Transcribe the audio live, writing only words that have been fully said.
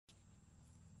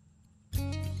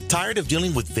Tired of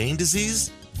dealing with vein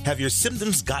disease? Have your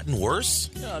symptoms gotten worse?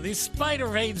 Oh, these spider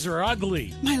veins are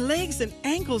ugly. My legs and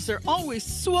ankles are always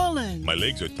swollen. My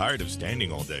legs are tired of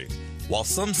standing all day. While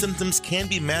some symptoms can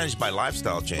be managed by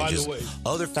lifestyle changes,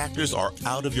 other factors are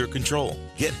out of your control.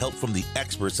 Get help from the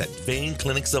experts at Vein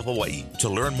Clinics of Hawaii. To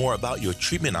learn more about your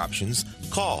treatment options,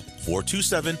 call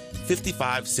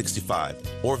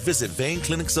 427-5565 or visit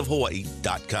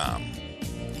veinclinicsofhawaii.com.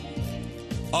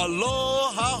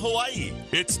 Aloha, Hawaii!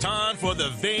 It's time for the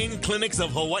Vein Clinics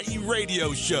of Hawaii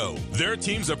radio show. Their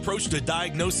team's approach to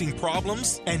diagnosing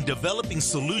problems and developing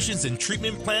solutions and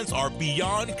treatment plans are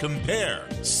beyond compare.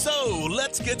 So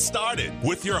let's get started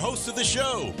with your host of the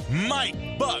show,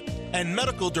 Mike Buck, and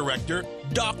Medical Director,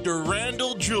 Dr.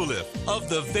 Randall Juliff of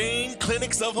the Vein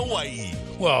Clinics of Hawaii.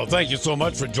 Well, thank you so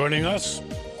much for joining us.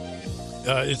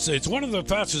 It's one of the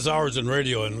fastest hours in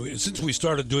radio, and since we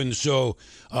started doing the show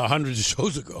hundreds of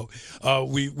shows ago,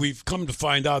 we've come to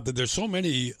find out that there's so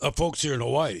many folks here in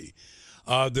Hawaii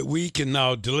that we can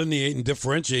now delineate and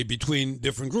differentiate between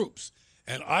different groups.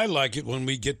 And I like it when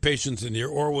we get patients in here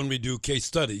or when we do case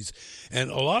studies. And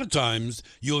a lot of times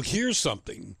you'll hear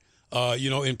something,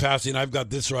 in passing, I've got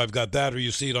this or I've got that, or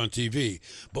you see it on TV.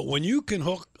 But when you can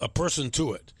hook a person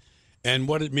to it, and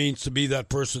what it means to be that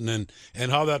person, and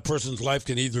how that person's life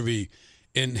can either be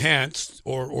enhanced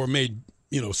or made,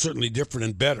 certainly different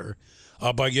and better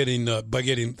by getting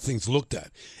things looked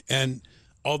at. And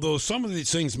although some of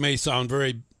these things may sound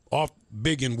very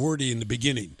big and wordy in the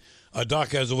beginning, Doc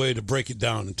has a way to break it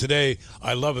down. And today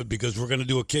I love it because we're going to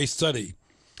do a case study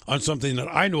on something that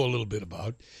I know a little bit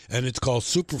about, and it's called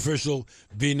superficial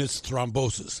venous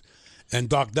thrombosis. And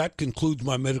Doc, that concludes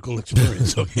my medical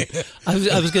experience. Okay,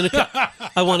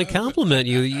 I want to compliment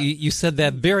you. You said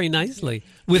that very nicely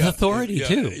with authority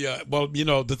too. Yeah. Well,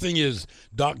 the thing is,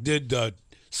 Doc did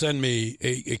send me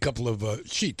a couple of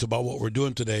sheets about what we're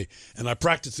doing today, and I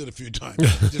practiced it a few times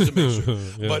just to make sure.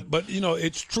 Yeah. But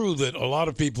it's true that a lot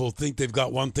of people think they've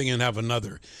got one thing and have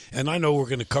another, and I know we're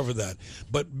going to cover that.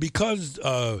 But because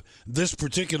this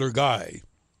particular guy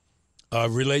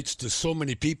relates to so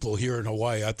many people here in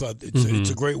Hawaii, I thought it's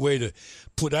a great way to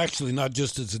put actually not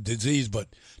just as a disease, but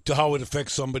to how it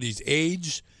affects somebody's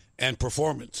age and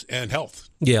performance and health.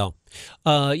 Yeah.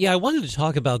 I wanted to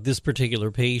talk about this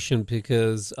particular patient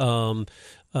because,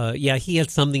 he had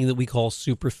something that we call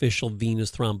superficial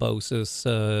venous thrombosis,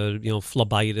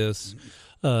 phlebitis.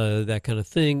 That kind of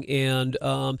thing, and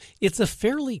it's a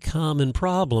fairly common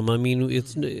problem. I mean,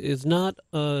 it's not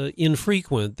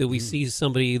infrequent that we see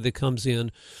somebody that comes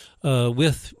in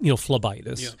with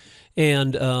phlebitis,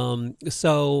 and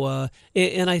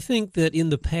and I think that in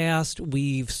the past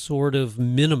we've sort of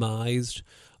minimized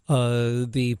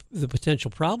the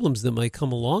potential problems that might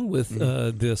come along with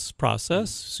this process,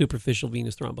 superficial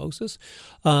venous thrombosis,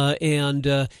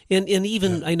 and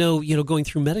even I know going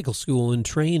through medical school and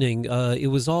training, it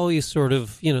was always sort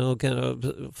of kind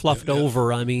of fluffed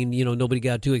over. I mean, nobody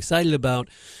got too excited about.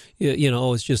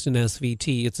 It's just an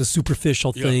SVT. It's a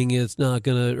superficial thing. It's not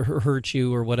going to hurt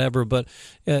you or whatever. But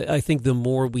I think the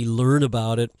more we learn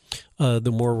about it,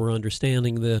 the more we're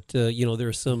understanding that,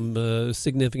 there's some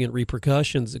significant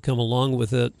repercussions that come along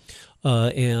with it.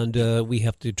 And we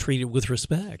have to treat it with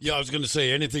respect. Yeah, I was going to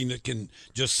say anything that can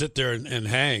just sit there and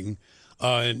hang.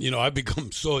 I've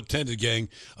become so attentive, gang,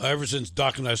 ever since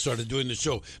Doc and I started doing the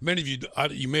show. Many of you,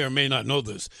 you may or may not know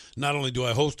this. Not only do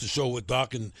I host a show with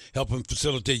Doc and help him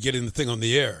facilitate getting the thing on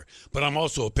the air, but I'm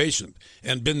also a patient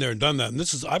and been there and done that.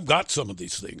 And I've got some of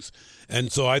these things.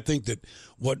 And so I think that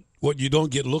what you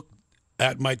don't get looked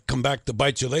at might come back to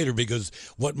bite you later, because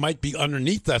what might be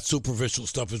underneath that superficial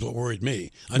stuff is what worried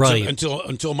me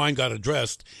until mine got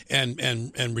addressed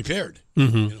and repaired.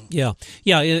 Yeah,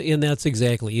 and that's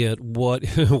exactly it.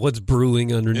 What's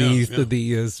brewing underneath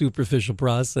the superficial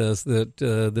process that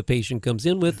the patient comes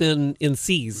in with and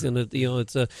sees, and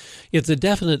it's a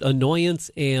definite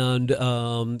annoyance and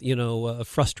a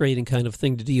frustrating kind of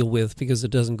thing to deal with because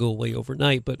it doesn't go away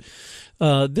overnight. But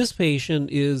this patient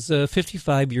is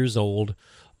 55 years old.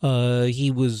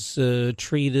 He was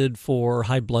treated for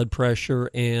high blood pressure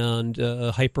and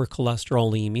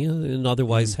hypercholesterolemia, and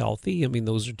otherwise healthy. I mean,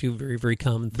 those are two very, very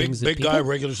common things. Big guy,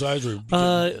 regular size, or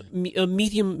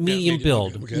medium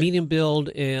build, okay. Medium build,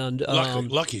 and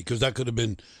lucky because that could have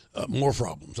been more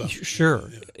problems. Huh? Sure,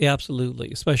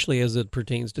 absolutely, especially as it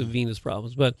pertains to venous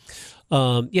problems. But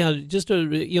just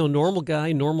a normal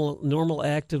guy, normal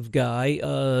active guy,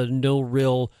 no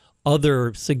real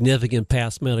other significant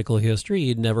past medical history.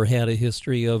 He'd never had a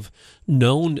history of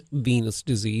known venous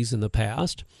disease in the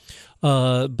past.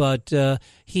 But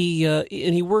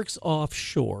he works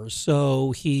offshore,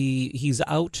 so he's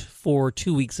out for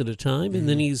 2 weeks at a time, and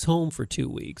then he's home for 2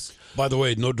 weeks. By the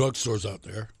way, no drugstores out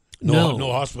there.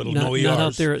 No hospital, no ERs. Not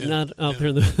out there, not out there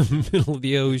in the middle of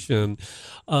the ocean.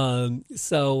 And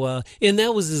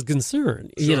that was his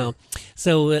concern, Sure. you know.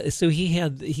 So he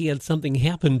had something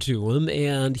happen to him,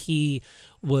 and he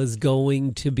was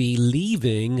going to be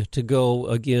leaving to go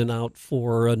again out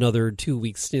for another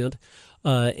 2-week stint.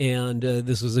 And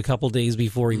this was a couple days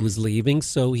before he was leaving,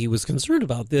 so he was concerned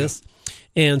about this.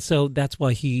 And so that's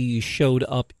why he showed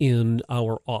up in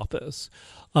our office.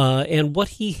 And what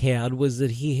he had was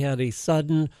that he had a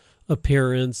sudden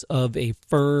appearance of a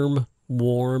firm,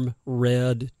 warm,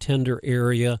 red, tender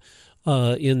area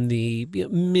in the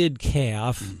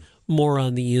mid-calf, more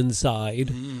on the inside,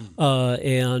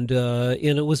 and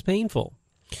it was painful.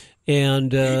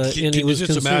 And he was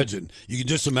concerned. You can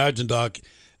just imagine, Doc,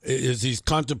 is he's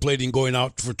contemplating going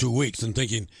out for 2 weeks and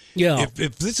thinking,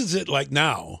 if this is it like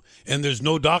now and there's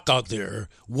no doc out there,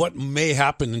 what may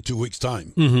happen in 2 weeks'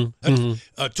 time?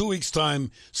 2 weeks'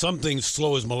 time, some things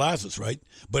slow as molasses, right?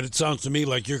 But it sounds to me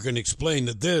like you're going to explain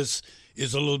that this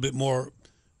is a little bit more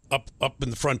up in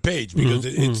the front page because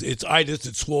it's itis,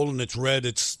 it's swollen, it's red,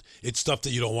 it's stuff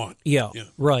that you don't want. Yeah.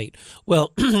 Right.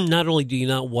 Well, not only do you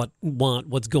not want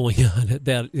what's going on at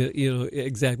that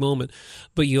exact moment,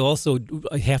 but you also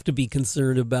have to be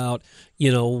concerned about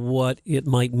what it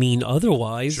might mean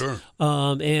otherwise. Sure.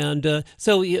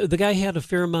 So the guy had a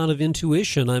fair amount of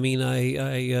intuition. I mean,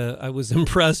 I was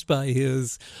impressed by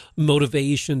his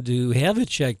motivation to have it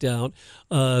checked out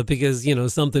because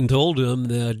something told him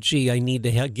that, gee, I need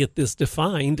to get this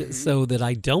defined so that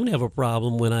I don't have a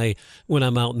problem when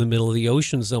I'm out in the middle of the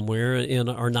ocean somewhere and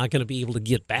are not going to be able to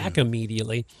get back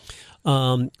immediately.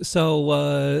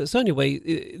 So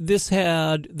anyway,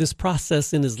 this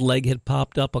process in his leg had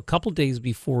popped up a couple days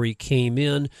before he came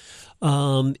in,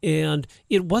 and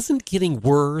it wasn't getting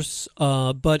worse,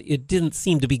 but it didn't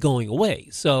seem to be going away.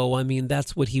 So, I mean,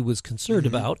 that's what he was concerned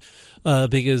about,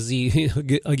 because he,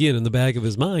 again, in the back of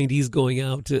his mind, he's going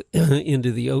out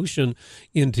into the ocean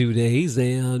in 2 days,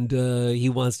 and he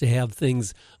wants to have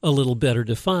things a little better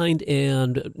defined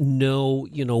and know,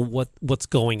 what's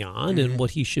going on and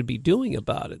what he should be doing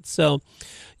about it. So,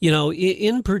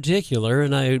 in particular,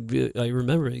 and I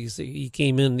remember he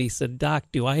came in and he said, "Doc,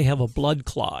 do I have a blood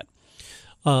clot?"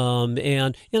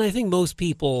 And I think most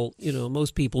people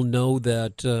know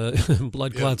that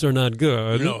blood clots are not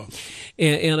good. No.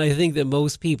 And I think that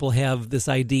most people have this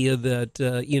idea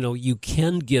that, you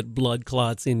can get blood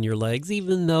clots in your legs,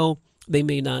 even though they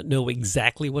may not know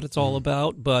exactly what it's all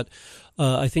about. But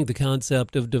I think the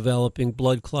concept of developing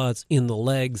blood clots in the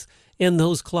legs and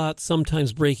those clots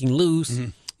sometimes breaking loose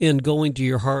and going to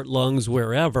your heart, lungs,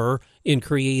 wherever, and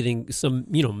creating some,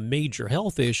 major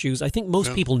health issues. I think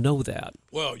most people know that.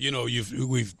 Well,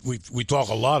 we talk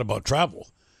a lot about travel,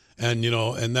 and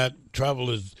and that travel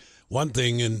is one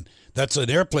thing, and that's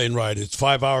an airplane ride. It's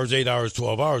 5 hours, 8 hours,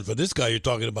 12 hours. But this guy, you're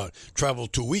talking about travel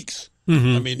 2 weeks.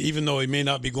 I mean, even though he may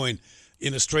not be going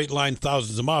in a straight line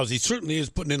thousands of miles, he certainly is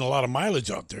putting in a lot of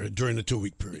mileage out there during the 2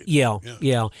 week period. Yeah.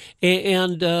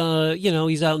 And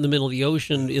he's out in the middle of the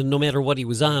ocean, and no matter what he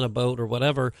was on, a boat or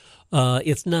whatever,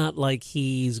 it's not like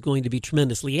he's going to be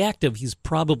tremendously active. He's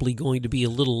probably going to be a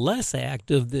little less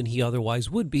active than he otherwise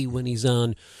would be when he's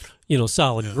on,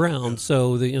 solid ground.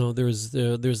 So, there's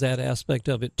that aspect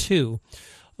of it too.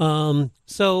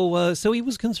 So he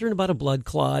was concerned about a blood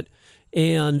clot.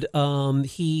 And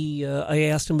I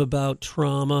asked him about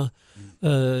trauma.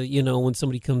 When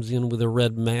somebody comes in with a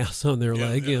red mass on their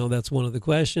leg, that's one of the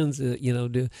questions.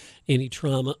 Do any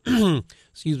trauma?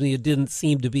 Excuse me. It didn't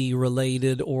seem to be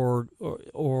related, or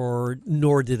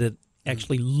nor did it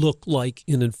actually look like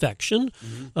an infection.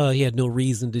 He had no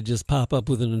reason to just pop up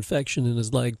with an infection in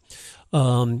his leg. We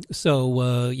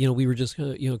were just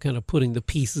kind of putting the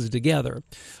pieces together.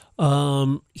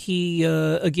 He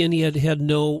had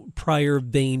no prior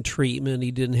vein treatment. He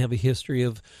didn't have a history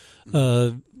of,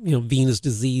 venous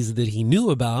disease that he knew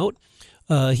about.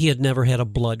 He had never had a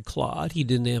blood clot. He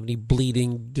didn't have any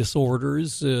bleeding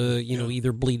disorders,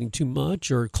 either bleeding too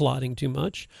much or clotting too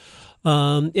much.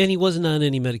 And he wasn't on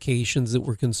any medications that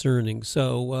were concerning.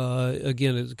 So,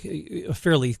 again, it's a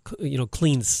fairly,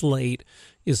 clean slate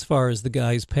as far as the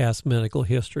guy's past medical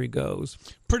history goes.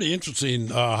 Pretty interesting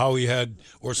how he had,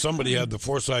 or somebody had the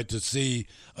foresight to see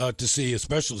a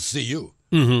specialist, see you.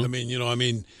 I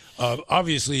mean,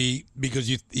 obviously because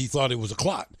he thought it was a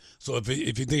clot. So if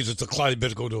he thinks it's a clot, he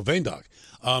better go to a vein doc.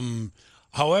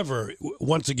 However,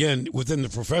 once again, within the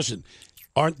profession,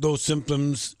 aren't those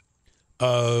symptoms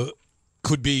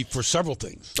could be for several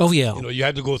things? Oh, yeah. You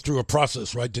had to go through a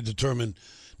process, right, to determine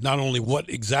not only what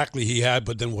exactly he had,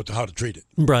 but then how to treat it.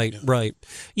 Right, right.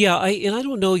 Yeah, I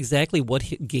don't know exactly what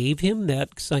gave him that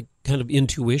kind of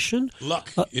intuition.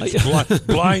 Luck. It's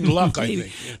blind luck, I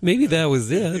think. Yeah. Maybe that was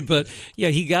it. But, yeah,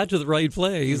 he got to the right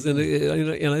place, and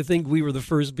I think we were the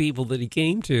first people that he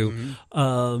came to.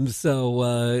 Again,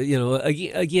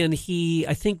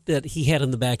 I think that he had in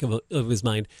the back of his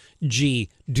mind, gee,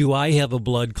 do I have a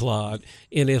blood clot?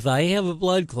 And if I have a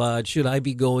blood clot, should I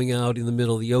be going out in the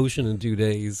middle of the ocean in 2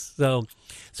 days?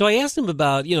 So I asked him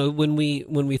about, when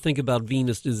we think about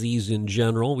venous disease in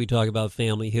general, we talk about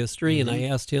family history, and I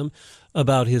asked him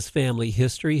about his family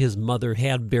history. His mother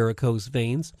had varicose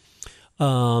veins,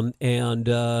 and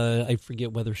I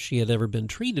forget whether she had ever been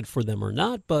treated for them or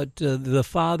not, but the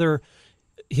father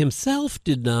himself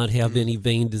did not have any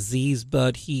vein disease,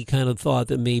 but he kind of thought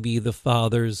that maybe the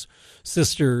father's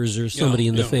sisters or somebody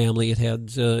in the family had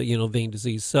vein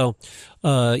disease. So,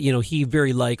 he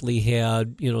very likely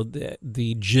had,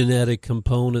 the genetic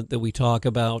component that we talk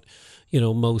about.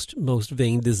 Most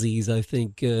vein disease, I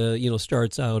think,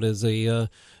 starts out as an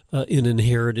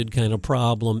inherited kind of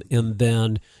problem, and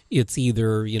then it's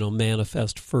either,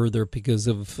 manifest further because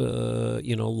of,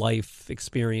 life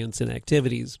experience and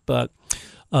activities. But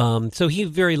so he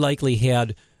very likely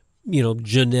had,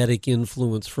 genetic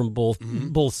influence from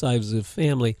both sides of the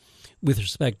family with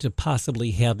respect to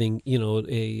possibly having,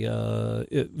 a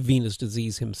venous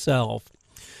disease himself.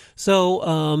 So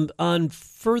on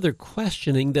further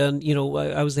questioning, then,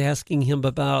 I was asking him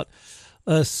about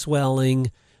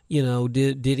swelling.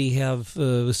 Did he have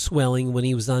swelling when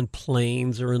he was on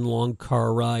planes or in long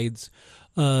car rides?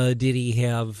 Did he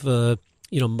have,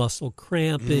 muscle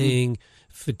cramping,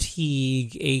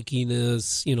 fatigue,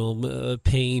 achiness,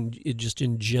 pain just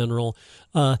in general?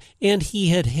 And he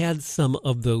had some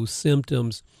of those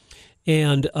symptoms.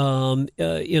 And,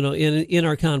 in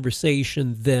our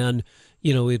conversation then,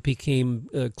 it became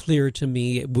clear to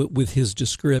me with his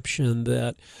description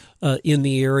that in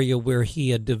the area where he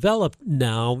had developed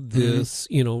now this,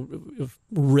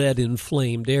 red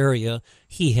inflamed area,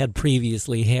 he had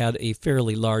previously had a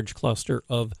fairly large cluster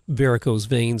of varicose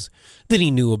veins that he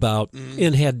knew about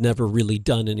and had never really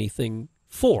done anything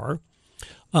for.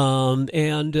 And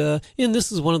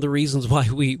this is one of the reasons why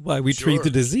we treat the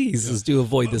disease is to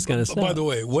avoid this kind of stuff. By the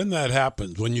way, when that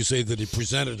happens, when you say that he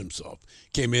presented himself,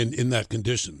 came in that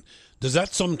condition, does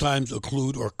that sometimes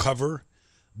occlude or cover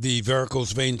the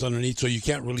varicose veins underneath, so you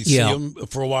can't really see them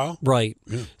for a while? Right.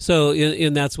 Yeah. So,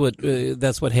 and that's what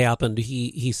happened.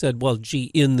 He said, "Well,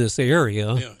 gee, in this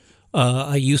area." Yeah.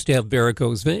 I used to have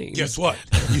varicose veins. Guess what?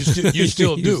 You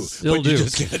still do, but you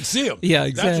just can't see them. Yeah,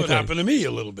 exactly. That's what happened to me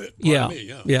a little bit. Yeah.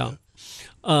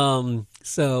 So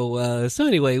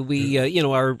anyway, we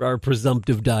our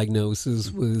presumptive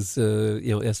diagnosis was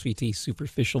SVT,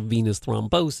 superficial venous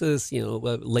thrombosis.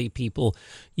 Lay people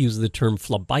use the term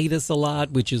phlebitis a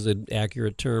lot, which is an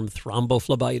accurate term.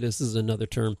 Thrombophlebitis is another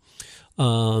term.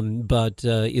 But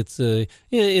it's a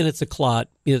clot.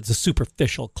 It's a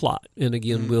superficial clot, and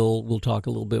again, we'll talk a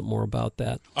little bit more about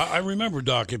that. I remember,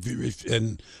 Doc, I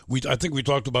think we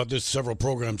talked about this several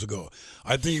programs ago.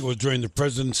 I think it was during the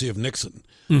presidency of Nixon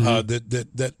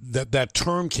that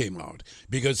term came out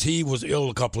because he was ill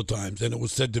a couple of times, and it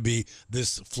was said to be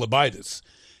this phlebitis.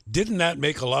 Didn't that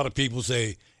make a lot of people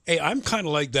say, hey, I'm kind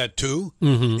of like that too?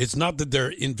 It's not that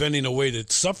they're inventing a way to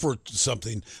suffer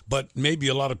something, but maybe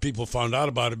a lot of people found out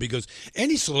about it because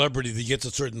any celebrity that gets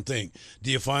a certain thing,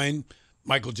 do you find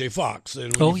Michael J. Fox?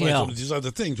 And when you find some of these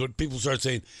other things, when people start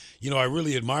saying, I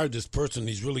really admire this person,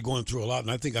 he's really going through a lot,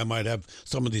 and I think I might have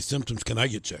some of these symptoms. Can I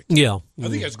get checked? Yeah. I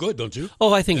think that's good, don't you?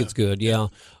 Oh, I think it's good, yeah.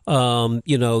 When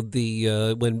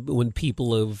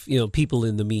people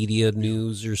in the media,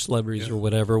 news or celebrities or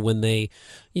whatever, when they,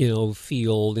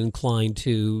 feel inclined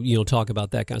to, talk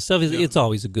about that kind of stuff, it's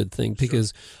always a good thing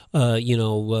because,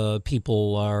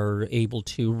 people are able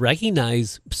to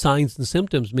recognize signs and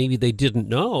symptoms. Maybe they didn't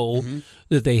know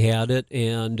that they had it,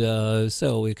 and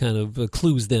so it kind of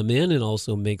clues them in and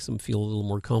also makes them feel a little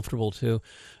more comfortable to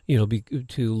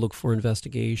look for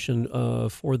investigation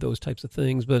for those types of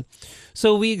things. But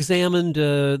so we examined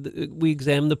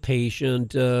the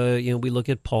patient. We look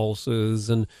at pulses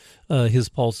and his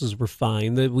pulses were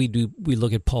fine. That we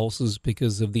look at pulses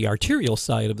because of the arterial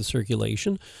side of the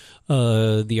circulation.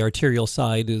 The arterial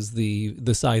side is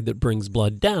the side that brings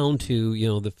blood down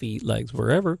to the feet, legs,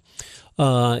 wherever.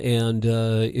 And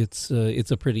it's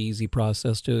a pretty easy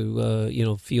process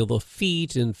to feel the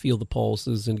feet and feel the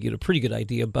pulses and get a pretty good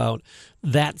idea about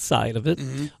that side of it.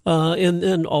 And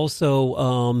then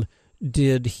also,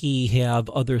 did he have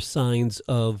other signs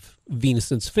of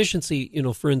venous insufficiency?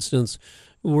 For instance,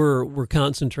 we're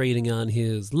concentrating on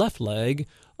his left leg,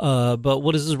 but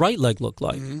what does his right leg look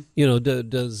like?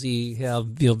 Does he have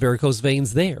varicose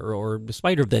veins there, or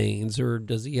spider veins, or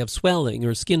does he have swelling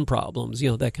or skin problems?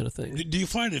 That kind of thing. Do you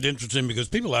find it interesting, because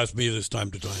people ask me this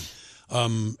time to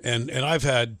time, and I've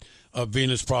had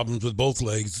venous problems with both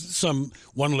legs.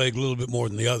 One leg a little bit more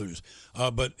than the others,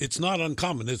 but it's not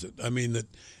uncommon, is it? I mean that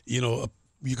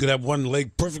you could have one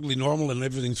leg perfectly normal and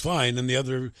everything's fine, and the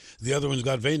other one's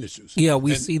got vein issues. Yeah,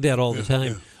 we see that all the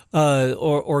time. Yeah.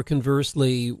 Or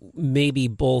conversely, maybe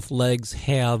both legs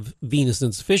have venous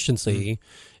insufficiency,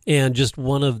 and just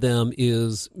one of them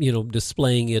is,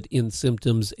 displaying it in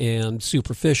symptoms and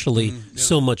superficially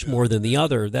so much more than the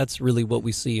other. That's really what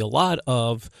we see a lot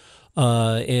of.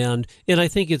 And I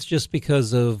think it's just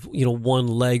because of, one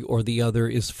leg or the other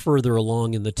is further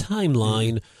along in the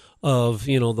timeline of,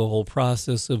 the whole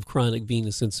process of chronic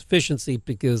venous insufficiency,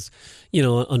 because,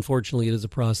 unfortunately it is a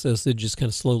process that just kind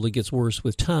of slowly gets worse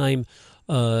with time.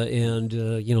 And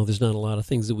there's not a lot of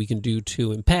things that we can do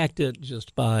to impact it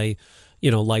just by,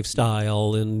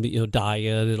 lifestyle and,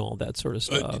 diet and all that sort of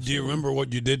stuff. Do you remember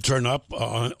what you did turn up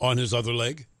on his other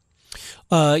leg?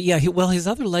 His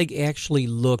other leg actually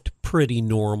looked pretty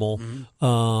normal.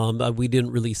 We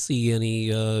didn't really see any,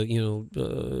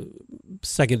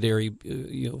 secondary,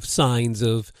 signs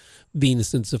of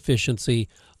venous insufficiency.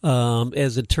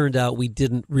 As it turned out, we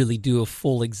didn't really do a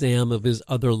full exam of his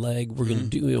other leg. We're going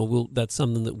to do, that's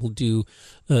something that we'll do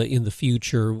in the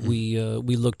future. We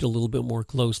looked a little bit more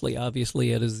closely,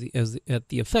 obviously, at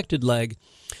the affected leg.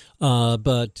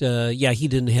 But he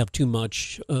didn't have too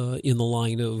much in the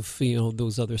line of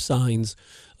those other signs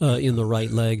in the right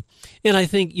leg, and I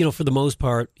think for the most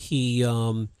part he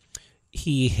had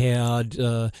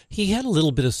a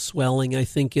little bit of swelling, I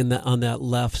think, on that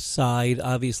left side.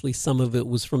 Obviously, some of it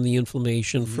was from the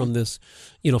inflammation from this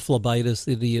phlebitis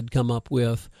that he had come up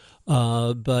with.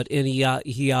 But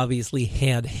he obviously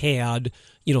had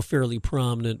fairly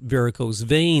prominent varicose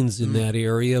veins in that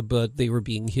area, but they were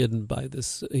being hidden by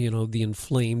this the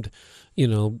inflamed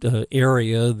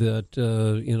area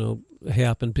that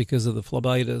happened because of the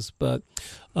phlebitis. But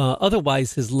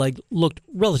otherwise, his leg looked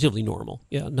relatively normal.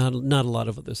 Yeah, not a lot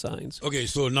of other signs. Okay,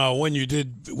 so now when you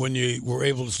were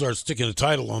able to start sticking a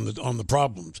title on the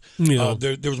problems,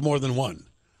 there was more than one.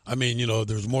 I mean,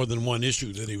 there was more than one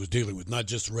issue that he was dealing with, not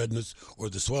just redness or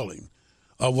the swelling.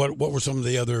 What were some of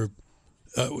the other?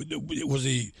 Was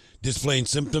he displaying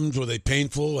symptoms? Were they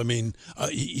painful? I mean,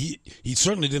 he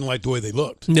certainly didn't like the way they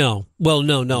looked. No. Well,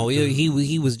 no.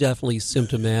 He was definitely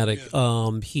symptomatic.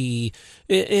 In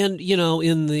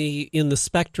the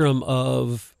spectrum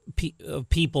of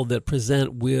people that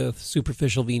present with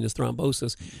superficial venous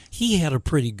thrombosis, he had a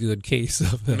pretty good case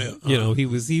of it.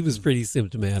 He was pretty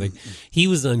symptomatic. He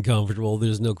was uncomfortable.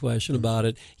 There's no question about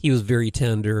it. He was very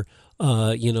tender.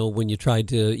 When you tried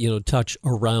to, touch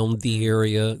around the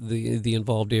area, the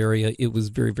involved area, it was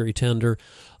very, very tender.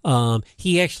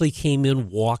 He actually came in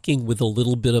walking with a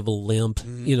little bit of a limp,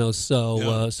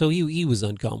 so he was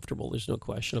uncomfortable. There's no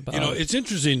question about it. It's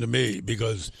interesting to me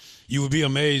because you would be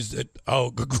amazed at how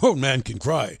a grown man can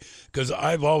cry, because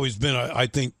I've always been, I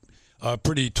think,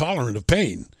 pretty tolerant of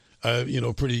pain,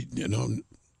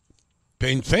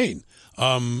 pain.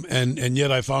 And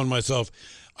yet I found myself,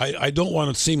 I don't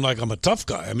want to seem like I'm a tough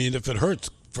guy. I mean, if it hurts,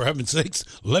 for heaven's sakes,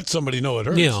 let somebody know it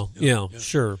hurts. Yeah,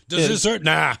 sure. Does this hurt?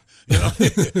 Nah. Yeah,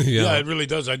 it really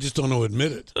does. I just don't know to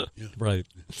admit it. Right.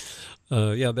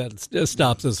 That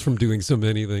stops us from doing so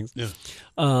many things. Yeah.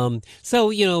 As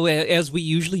we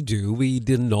usually do, we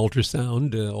did an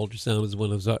ultrasound. Ultrasound is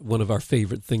one of our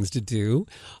favorite things to do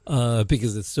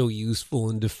because it's so useful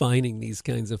in defining these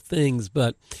kinds of things.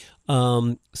 But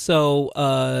the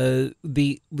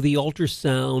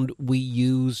ultrasound we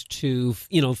use to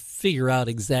figure out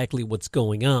exactly what's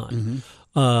going on.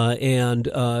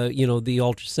 The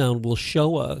ultrasound will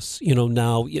show us,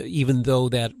 now, even though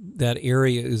that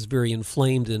area is very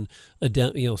inflamed and,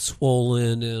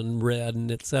 swollen and red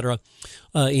and et cetera,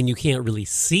 and you can't really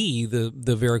see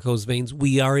the varicose veins,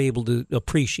 we are able to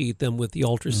appreciate them with the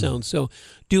ultrasound. So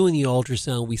doing the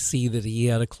ultrasound, we see that he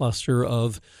had a cluster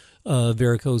of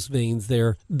varicose veins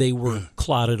there. They were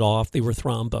clotted off. They were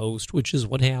thrombosed, which is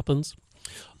what happens.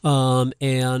 So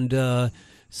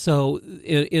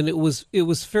it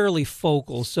was fairly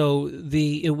focal. So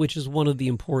which is one of the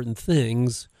important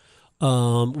things.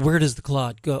 Where does the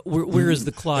clot go? Where is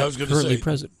the clot currently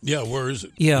present? Yeah, where is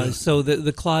it? Yeah, so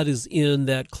the clot is in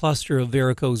that cluster of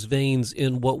varicose veins,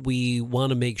 and what we want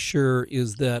to make sure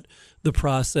is that the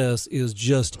process is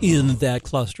just in that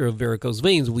cluster of varicose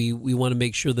veins. We want to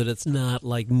make sure that it's not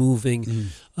like moving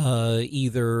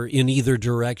either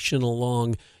direction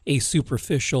along a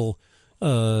superficial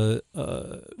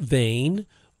vein.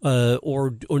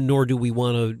 Or nor do we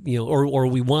want to, or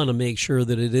we want to make sure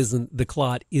that the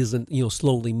clot isn't,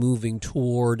 slowly moving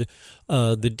toward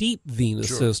the deep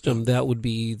venous system. That would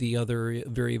be the other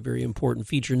very, very important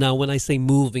feature. Now, when I say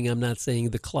moving, I'm not saying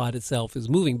the clot itself is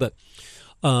moving, but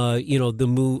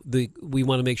we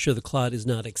want to make sure the clot is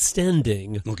not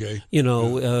extending. Okay.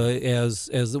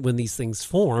 As when these things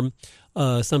form.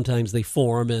 Sometimes they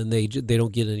form and they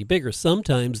don't get any bigger.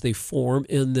 Sometimes they form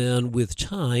and then with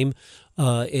time,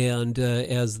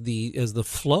 as the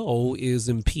flow is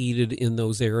impeded in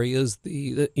those areas,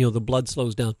 the blood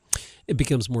slows down. It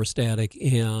becomes more static,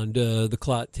 and the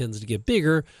clot tends to get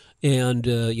bigger. And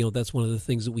that's one of the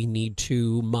things that we need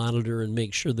to monitor and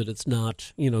make sure that it's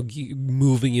not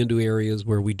moving into areas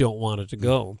where we don't want it to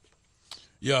go.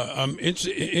 Yeah.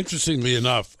 Interestingly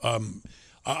enough,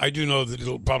 I do know that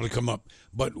it'll probably come up,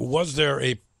 but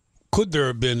could there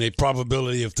have been a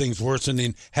probability of things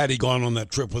worsening had he gone on that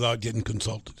trip without getting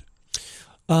consulted?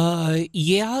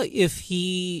 Yeah, if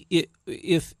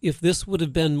this would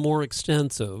have been more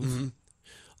extensive,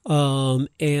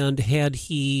 and had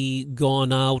he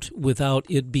gone out without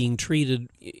it being treated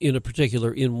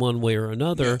in one way or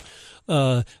another,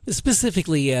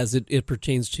 specifically as it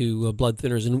pertains to blood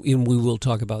thinners, and we will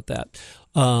talk about that.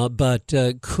 But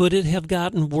could it have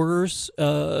gotten worse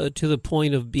to the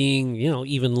point of being,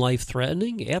 even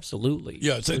life-threatening? Absolutely.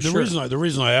 Yeah. So the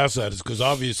reason I ask that is because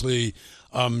obviously,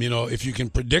 if you can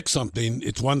predict something,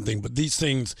 it's one thing, but these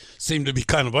things seem to be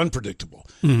kind of unpredictable.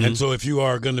 Mm-hmm. And so if you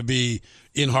are going to be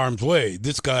in harm's way,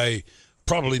 this guy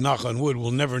probably, knock on wood,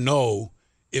 will never know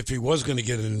if he was going to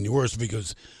get any worse,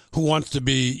 because who wants to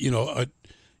be,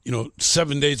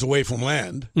 7 days away from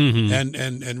land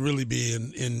and really be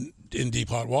in deep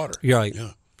hot water? Right.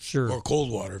 Yeah. Sure. Or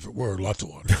cold water, if it were, lots of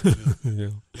water. Yeah.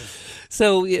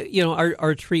 So,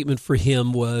 our treatment for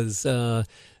him was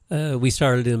we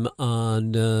started him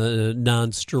on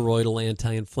non-steroidal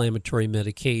anti-inflammatory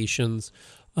medications,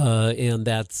 and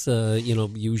that's,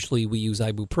 usually we use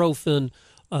ibuprofen,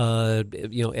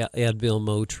 Advil,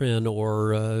 Motrin,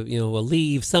 or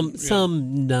Aleve,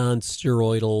 some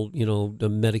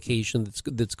non-steroidal medication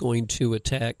that's going to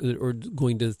attack or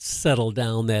going to settle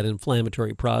down that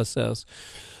inflammatory process.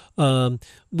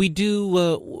 We do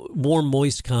warm,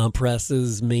 moist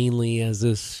compresses mainly as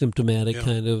a symptomatic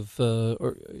kind of,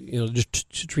 just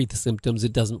to treat the symptoms.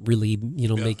 It doesn't really,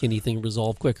 make anything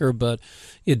resolve quicker, but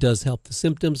it does help the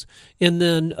symptoms. And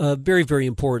then, very, very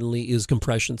importantly, is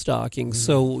compression stockings.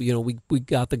 So, we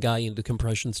got the guy into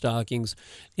compression stockings,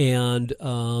 and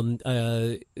and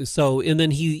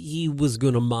then he was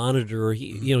going to monitor.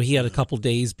 He had a couple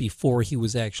days before he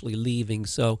was actually leaving,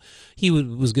 so he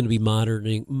was going to be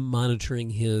monitoring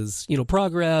his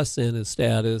progress and his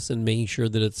status, and making sure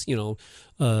that it's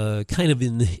kind of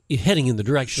heading in the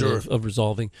direction of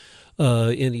resolving,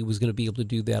 and he was going to be able to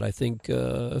do that, I think,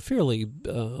 fairly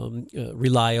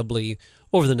reliably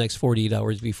over the next 48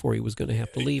 hours before he was going to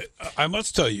have to leave. I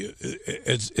must tell you,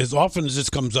 as often as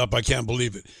this comes up, I can't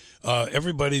believe it.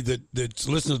 Everybody that's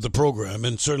listened to the program,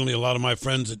 and certainly a lot of my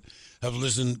friends that have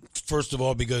listened, first of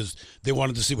all, because they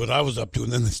wanted to see what I was up to,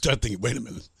 and then they start thinking, wait a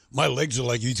minute, my legs are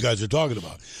like these guys are talking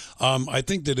about. I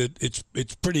think that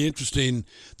it's pretty interesting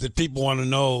that people want to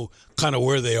know kind of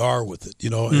where they are with it,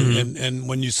 and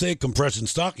when you say compression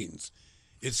stockings,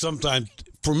 it's sometimes,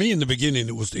 for me in the beginning,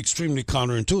 it was extremely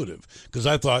counterintuitive, because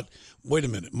I thought, wait a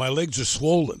minute, my legs are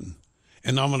swollen,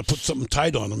 and I'm going to put something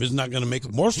tight on them. Isn't that going to make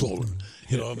them more swollen?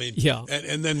 Yeah.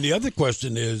 And then the other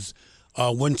question is,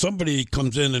 when somebody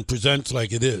comes in and presents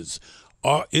like it is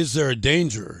there a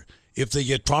danger if they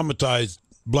get traumatized,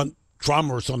 blunt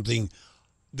trauma or something,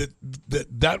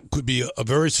 that could be a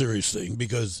very serious thing,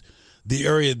 because the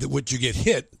area that which you get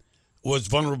hit was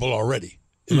vulnerable already.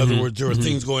 In other words, there are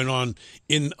things going on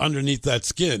underneath that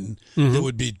skin that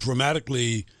would be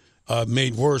dramatically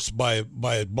made worse by a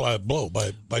blow,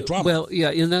 by trauma. Well, yeah,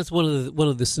 and that's one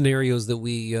of the scenarios that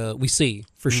we see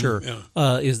for sure,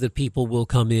 is that people will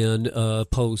come in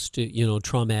post,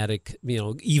 traumatic,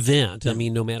 event. I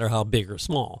mean, no matter how big or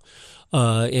small.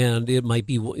 And it might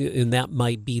be, and that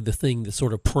might be the thing that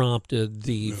sort of prompted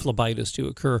the phlebitis to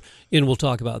occur. And we'll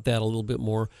talk about that a little bit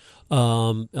more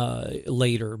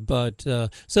later. But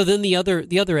so then the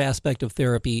other aspect of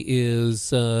therapy is,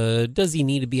 does he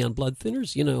need to be on blood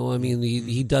thinners? I mean,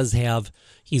 he does have.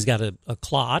 He's got a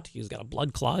clot. He's got a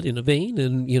blood clot in a vein,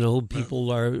 and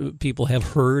people have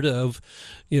heard of,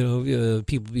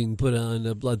 people being put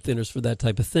on blood thinners for that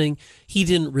type of thing. He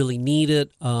didn't really need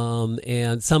it,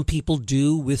 and some people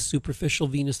do with superficial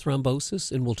venous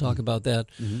thrombosis, and we'll talk about that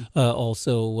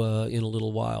also in a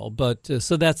little while. But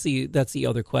so that's the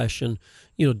other question.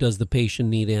 Does the patient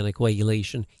need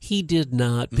anticoagulation? He did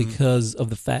not, because of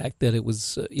the fact that it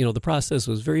was, the process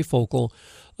was very focal.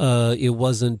 It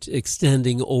wasn't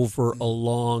extending over a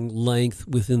long length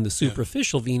within the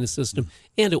superficial venous system,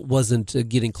 and it wasn't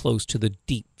getting close to the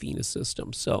deep venous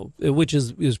system. So, which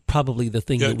is probably the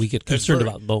thing that we get concerned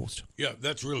about most. Yeah,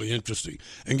 that's really interesting.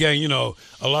 And gang, a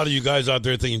lot of you guys out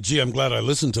there thinking, gee, I'm glad I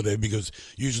listened today, because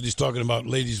usually he's talking about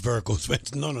ladies' varicose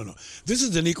veins. No. This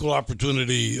is an equal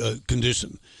opportunity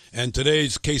condition. And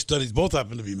today's case studies both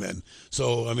happen to be men.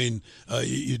 So, I mean,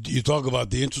 you talk about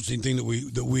the interesting thing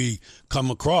that we come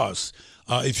across.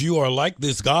 If you are like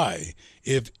this guy,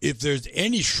 if there's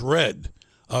any shred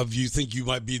of you think you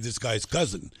might be this guy's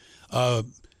cousin,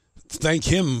 thank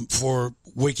him for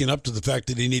waking up to the fact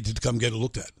that he needed to come get it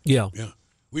looked at. Yeah.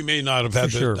 We may not have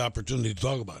had the opportunity to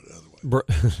talk about it otherwise.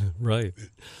 Right.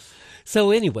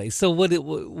 So anyway, what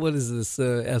is this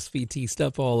SVT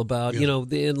stuff all about?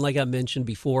 And like I mentioned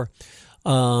before,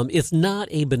 it's not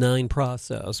a benign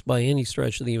process by any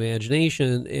stretch of the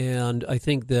imagination, and I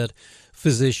think that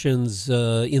physicians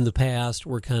in the past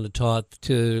were kind of taught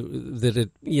that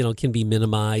it can be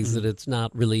minimized, that it's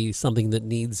not really something that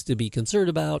needs to be concerned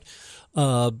about.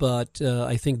 But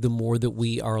I think the more that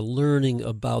we are learning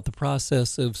about the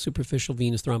process of superficial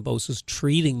venous thrombosis,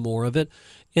 treating more of it,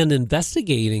 and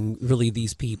investigating really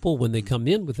these people when they come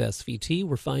in with SVT,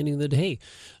 we're finding that, hey,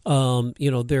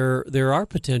 there are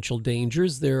potential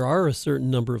dangers. There are a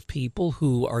certain number of people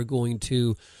who are going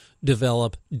to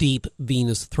develop deep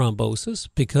venous thrombosis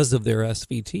because of their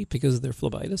SVT, because of their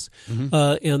phlebitis.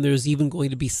 And there's even going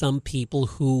to be some people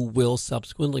who will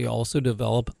subsequently also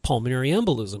develop pulmonary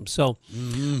embolism. So,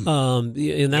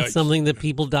 and that's something that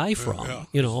people die from,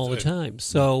 all the time.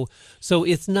 So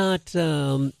it's not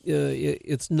the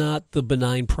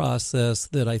benign process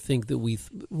that I think that we,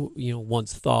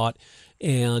 once thought.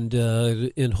 And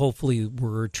hopefully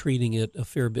we're treating it a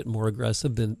fair bit more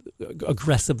aggressively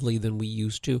than we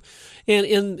used to,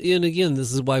 and again,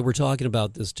 this is why we're talking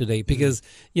about this today, because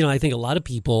I think a lot of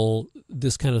people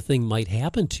this kind of thing might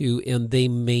happen to, and they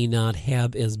may not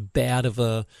have as bad of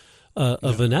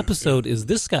an episode as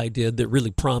this guy did that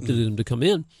really prompted him to come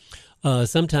in.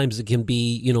 Sometimes it can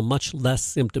be much less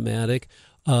symptomatic.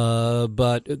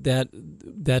 But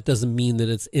that doesn't mean that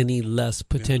it's any less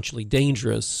potentially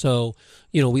dangerous. So,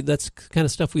 that's kind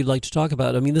of stuff we'd like to talk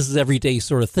about. I mean, this is everyday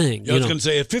sort of thing. I was going to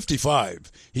say, at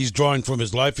 55, he's drawing from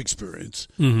his life experience,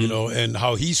 and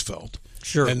how he's felt.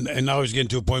 Sure. And now he's getting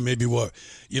to a point maybe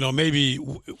maybe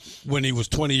when he was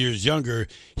 20 years younger,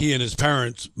 he and his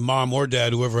parents, mom or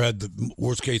dad, whoever had the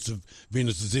worst case of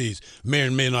venous disease, may or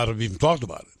may not have even talked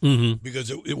about it, because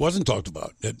it wasn't talked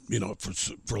about,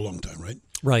 for a long time, right?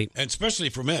 Right. And especially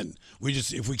for men,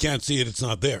 if we can't see it, it's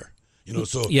not there.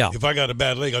 So if I got a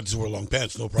bad leg, I'll just wear long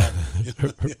pants, no problem.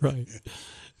 Right.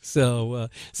 So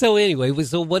anyway,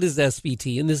 so what is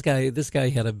SVT? And this guy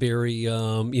had a very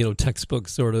textbook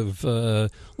sort of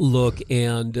look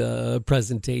and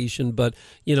presentation, but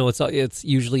it's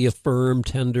usually a firm,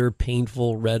 tender,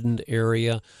 painful, reddened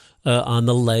area on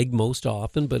the leg most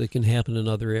often, but it can happen in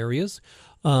other areas.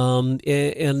 And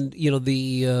the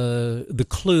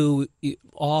clue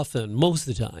often, most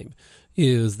of the time,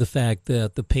 is the fact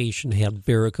that the patient had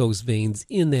varicose veins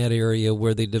in that area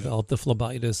where they developed the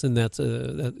phlebitis, and that's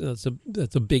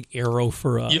a big arrow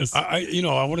for us. I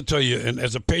want to tell you, and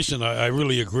as a patient, I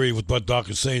really agree with what Doc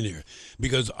is saying here,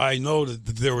 because I know that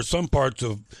there were some parts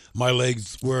of my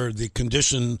legs where the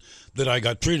condition that I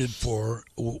got treated for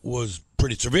was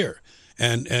pretty severe,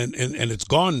 and it's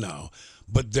gone now.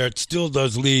 But that still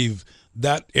does leave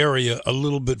that area a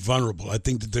little bit vulnerable. I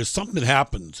think that there's something that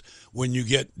happens when you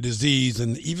get disease,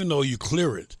 and even though you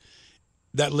clear it,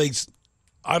 that leg's,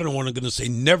 I don't want to say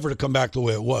never to come back the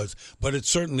way it was, but it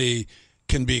certainly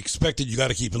can be expected. You got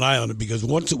to keep an eye on it, because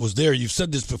once it was there, you've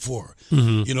said this before,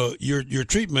 your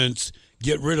treatments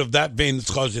get rid of that vein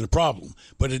that's causing the problem,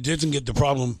 but it doesn't get the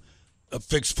problem a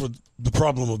fix for the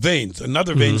problem of veins.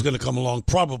 Another vein's going to come along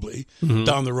probably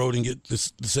down the road and get the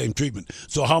same treatment.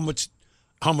 So how much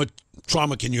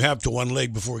trauma can you have to one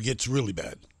leg before it gets really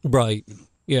bad? Right.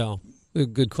 Yeah.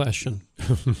 Good question.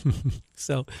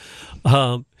 So,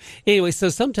 anyway, so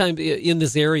sometimes in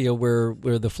this area where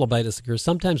the phlebitis occurs,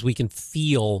 sometimes we can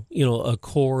feel, a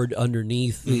cord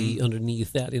underneath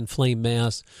underneath that inflamed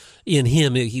mass. In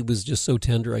him, he was just so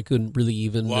tender I couldn't really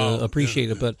even appreciate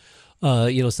it. But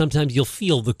sometimes you'll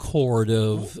feel the cord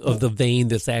of the vein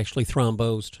that's actually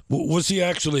thrombosed. Was he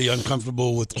actually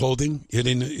uncomfortable with clothing?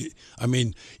 I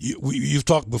mean, you've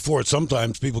talked before.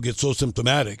 Sometimes people get so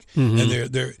symptomatic, and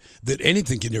that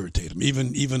anything can irritate them,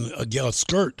 even a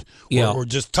skirt, or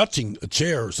just touching a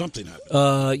chair or something.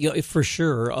 Yeah, for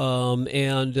sure.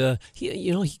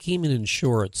 He came in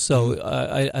shorts,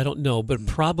 so I don't know, but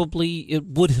probably it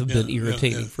would have been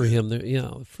irritating for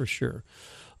him. For sure.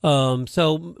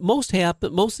 So most of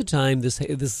the time, this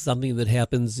is something that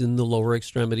happens in the lower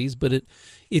extremities, but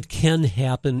it can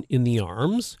happen in the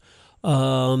arms,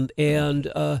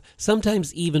 and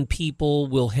sometimes even people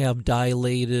will have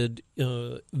dilated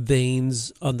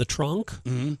veins on the trunk,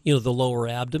 the lower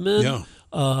abdomen,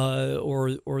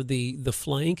 or the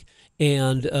flank,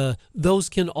 and those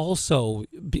can also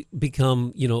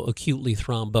become acutely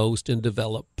thrombosed and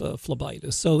develop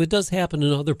phlebitis. So it does happen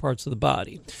in other parts of the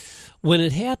body. When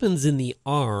it happens in the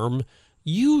arm,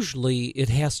 usually it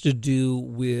has to do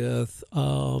with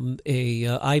a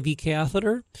IV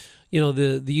catheter.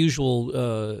 The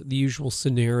usual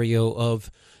scenario of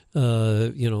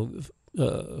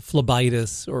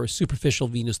phlebitis or superficial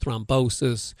venous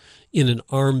thrombosis in an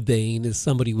arm vein is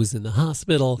somebody was in the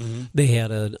hospital, they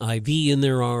had an IV in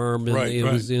their arm, and it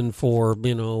was in for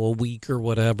a week or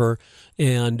whatever,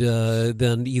 and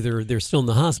then either they're still in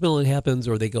the hospital and it happens,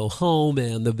 or they go home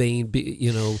and the vein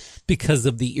because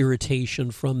of the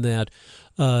irritation from that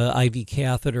IV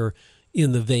catheter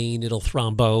in the vein, it'll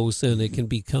thrombose, and it can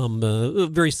become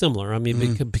very similar. I mean,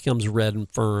 it becomes red and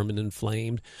firm and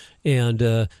inflamed,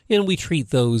 and we treat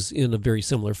those in a very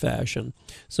similar fashion.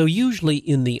 So usually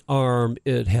in the arm,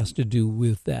 it has to do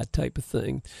with that type of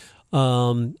thing.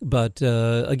 But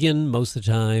again, most of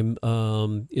the time,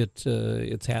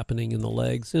 it's happening in the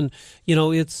legs, and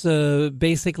it's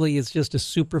basically it's just a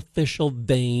superficial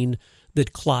vein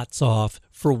that clots off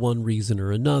for one reason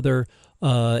or another.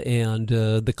 And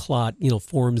the clot,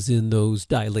 forms in those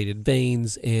dilated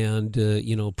veins and,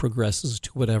 progresses to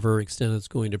whatever extent it's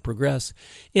going to progress.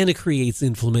 And it creates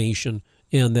inflammation.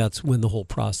 And that's when the whole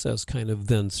process kind of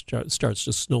then starts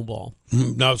to snowball.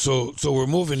 Now, so we're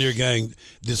moving here, gang.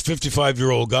 This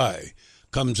 55-year-old guy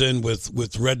comes in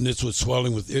with redness, with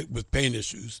swelling, with pain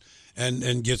issues,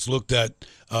 and gets looked at.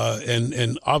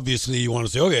 And obviously you want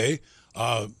to say, okay,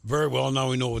 very well,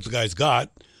 now we know what the guy's got.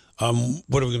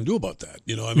 What are we going to do about that?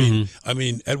 I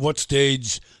mean, at what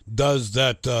stage does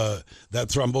that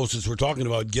thrombosis we're talking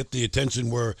about get the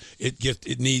attention where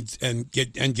it needs and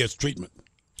gets treatment?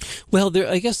 Well,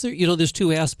 I guess there's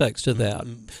two aspects to that.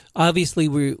 Obviously,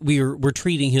 we're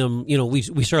treating him.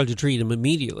 We started to treat him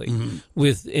immediately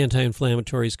with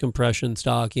anti-inflammatories, compression,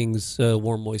 stockings,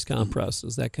 warm, moist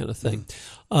compresses, that kind of thing.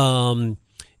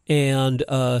 And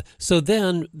so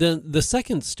then the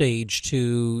second stage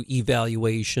to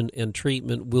evaluation and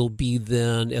treatment will be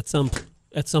then at some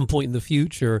point in the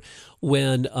future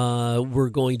when we're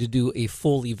going to do a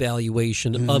full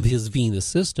evaluation of his venous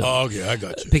system. Oh, okay, I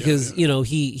got you. Because,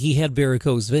 he had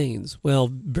varicose veins. Well,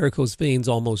 varicose veins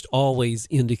almost always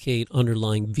indicate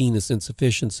underlying venous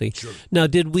insufficiency. Sure. Now,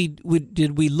 did we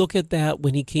look at that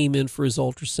when he came in for his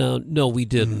ultrasound? No, we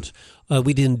didn't.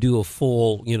 We didn't do a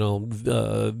full,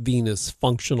 venous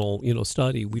functional,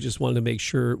 study. We just wanted to make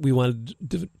sure, we wanted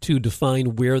to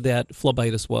define where that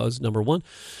phlebitis was, number one.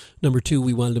 Number two,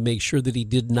 we wanted to make sure that he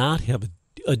did not have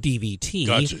a DVT,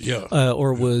 gotcha,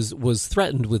 or was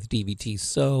threatened with DVT.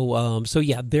 So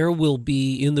yeah, there will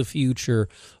be in the future,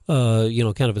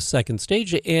 kind of a second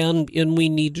stage, and we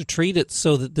need to treat it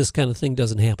so that this kind of thing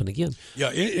doesn't happen again.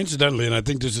 Yeah, incidentally, and I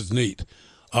think this is neat.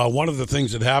 One of the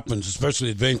things that happens,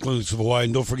 especially at Vein Clinics of Hawaii,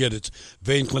 and don't forget it's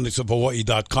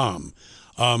veinclinicsofhawaii.com.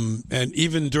 And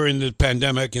even during the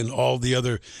pandemic and all the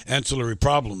other ancillary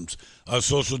problems,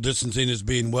 social distancing is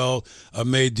being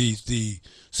made. The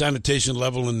sanitation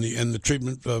level and the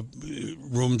treatment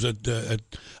rooms at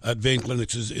Vein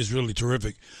Clinics is really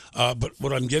terrific. But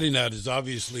what I'm getting at is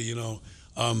obviously,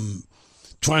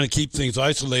 trying to keep things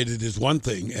isolated is one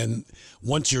thing, and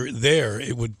once you're there,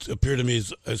 it would appear to me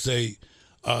as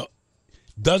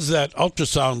does that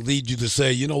ultrasound lead you to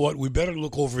say, you know what, we better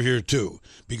look over here too,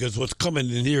 because what's coming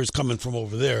in here is coming from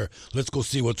over there. Let's go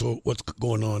see what's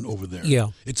going on over there. Yeah,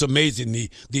 it's amazing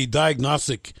the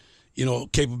diagnostic,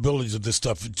 capabilities of this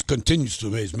stuff. It continues to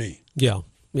amaze me. Yeah.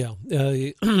 I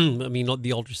mean,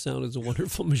 the ultrasound is a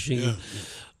wonderful machine.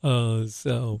 Yeah.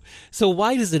 So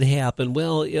why does it happen?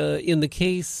 Well, in the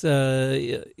case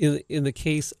in the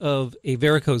case of a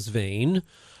varicose vein,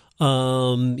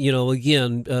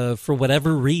 again, for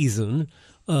whatever reason,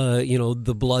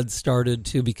 the blood started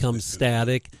to become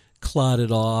static,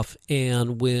 clotted off,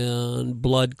 and when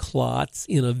blood clots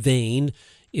in a vein,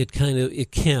 it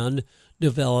can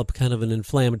develop kind of an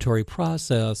inflammatory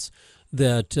process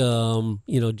that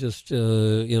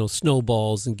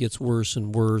snowballs and gets worse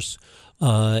and worse,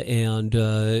 and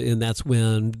that's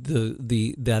when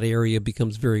that area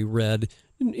becomes very red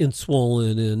and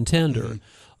swollen and tender.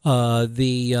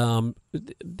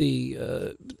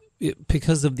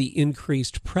 Because of the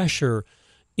increased pressure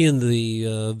in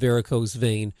the varicose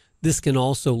vein, this can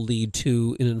also lead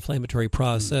to an inflammatory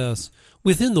process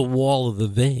within the wall of the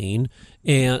vein,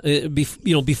 and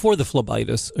before the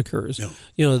phlebitis occurs.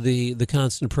 Yeah. The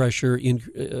constant pressure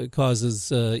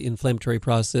causes inflammatory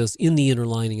process in the inner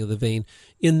lining of the vein.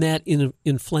 In that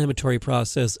inflammatory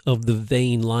process of the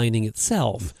vein lining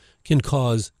itself can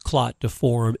cause clot to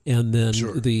form, and then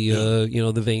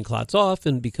the vein clots off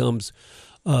and becomes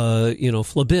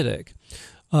phlebitic.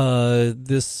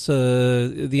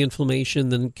 The inflammation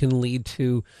then can lead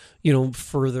to,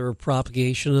 further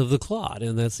propagation of the clot.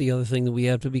 And that's the other thing that we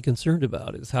have to be concerned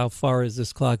about, is how far is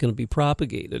this clot going to be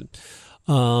propagated?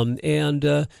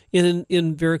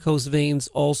 In varicose veins,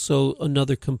 also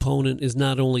another component is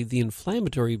not only the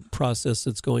inflammatory process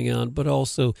that's going on, but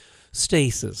also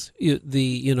stasis.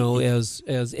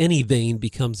 As any vein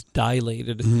becomes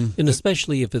dilated, and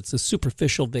especially if it's a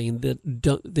superficial vein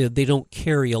they don't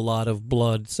carry a lot of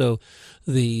blood, so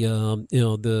the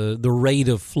rate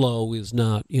of flow is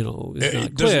not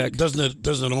quick. Doesn't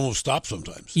it almost stop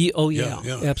sometimes?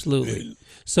 Absolutely.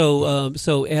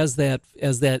 So as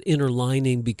that inner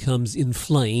lining becomes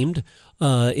inflamed,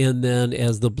 and then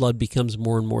as the blood becomes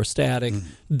more and more static,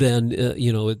 then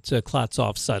it clots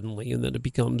off suddenly, and then it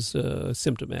becomes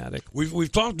symptomatic.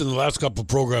 We've talked in the last couple of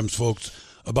programs, folks,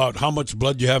 about how much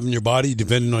blood you have in your body,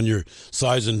 depending on your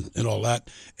size and all that,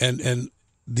 and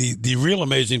the real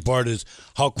amazing part is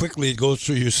how quickly it goes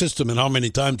through your system and how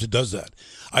many times it does that.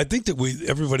 I think that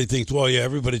everybody thinks, well, yeah,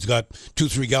 everybody's got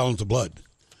 2-3 gallons of blood.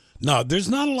 No, there's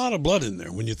not a lot of blood in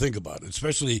there when you think about it,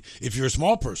 especially if you're a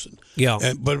small person. Yeah.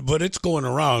 But it's going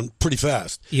around pretty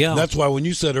fast. Yeah. And that's why when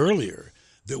you said earlier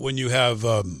that when you have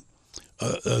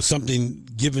something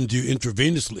given to you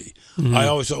intravenously, I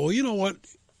always thought, well, you know what?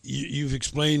 You've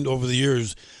explained over the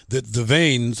years that the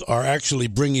veins are actually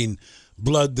bringing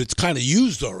blood that's kind of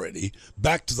used already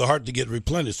back to the heart to get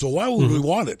replenished. So why would we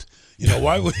want it?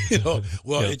 Why would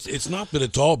Well, it's not that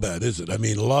it's all bad, is it? I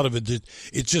mean, a lot of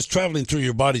it's just traveling through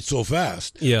your body so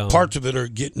fast. Yeah. Parts of it are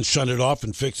getting shunted off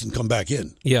and fixed and come back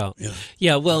in. Yeah.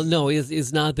 Well, no,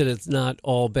 it's not that it's not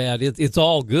all bad. It's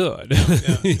all good.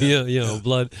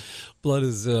 Blood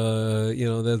is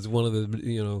that's one of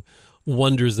the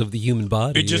wonders of the human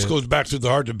body. It just goes back to the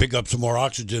heart to pick up some more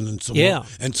oxygen and some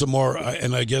more,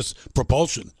 and I guess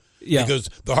propulsion. Yeah. Because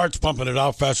the heart's pumping it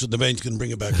out faster than the veins can bring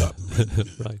it back up.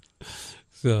 Right.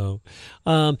 So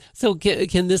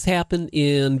can this happen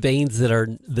in veins that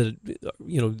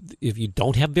if you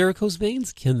don't have varicose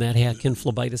veins, can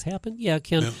phlebitis happen? Yeah, it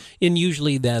can. Yeah. And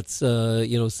usually that's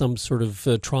some sort of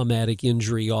traumatic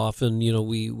injury. Often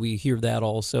we hear that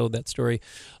also, that story.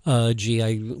 I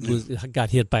got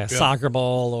hit by a soccer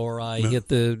ball, or I hit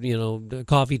the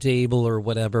coffee table or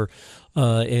whatever.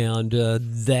 And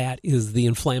that is the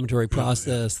inflammatory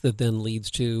process that then leads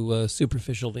to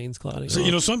superficial veins clotting.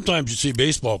 So, sometimes you see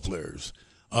baseball players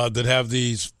that have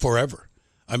these forever.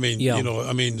 I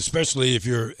mean, especially if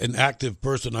you're an active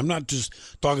person. I'm not just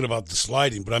talking about the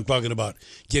sliding, but I'm talking about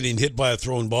getting hit by a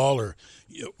thrown ball or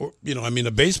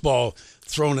a baseball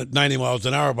thrown at 90 miles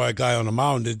an hour by a guy on a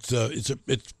mound. It's a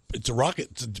rocket.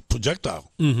 It's a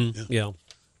projectile. Mm-hmm. Yeah.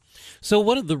 So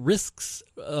what are the risks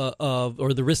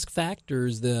or the risk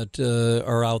factors that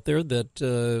are out there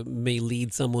that may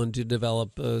lead someone to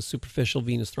develop superficial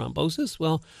venous thrombosis?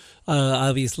 Well,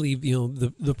 obviously,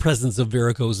 the presence of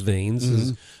varicose veins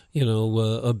is,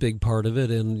 a big part of it,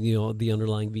 and, the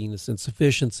underlying venous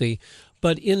insufficiency.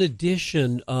 But in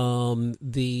addition, any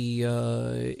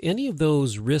of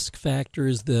those risk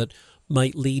factors that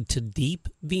might lead to deep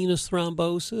venous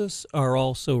thrombosis are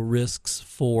also risks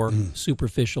for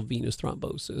superficial venous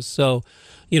thrombosis. So,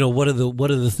 what are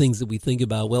the things that we think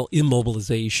about? Well,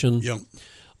 immobilization,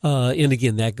 And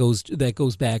again, that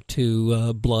goes back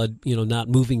to blood, not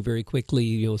moving very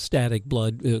quickly. Static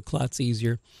blood clots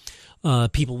easier.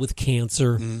 People with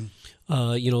cancer,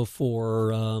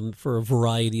 for a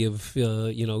variety of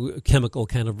chemical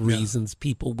kind of reasons.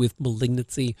 People with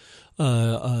malignancy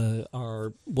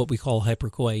are what we call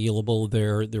hypercoagulable.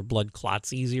 Their blood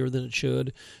clots easier than it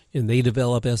should, and they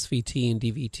develop SVT and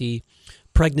DVT.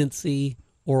 Pregnancy,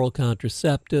 oral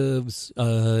contraceptives,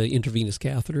 intravenous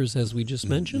catheters, as we just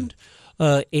mentioned,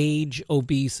 age,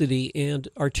 obesity, and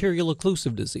arterial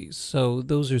occlusive disease. So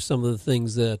those are some of the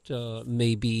things that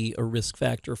may be a risk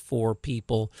factor for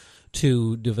people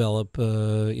to develop,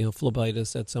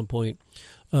 phlebitis at some point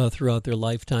throughout their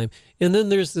lifetime. And then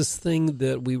there's this thing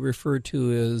that we refer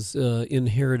to as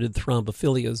inherited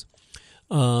thrombophilias.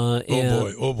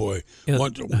 Oh boy!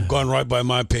 Gone right by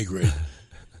my pay grade.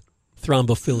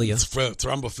 Thrombophilia.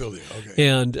 Thrombophilia, okay.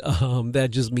 And that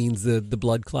just means that the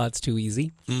blood clot's too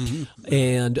easy.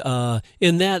 And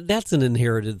that's an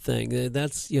inherited thing.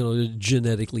 That's, a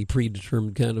genetically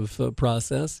predetermined kind of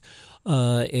process.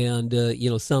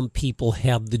 Some people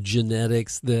have the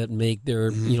genetics that make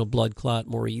their, blood clot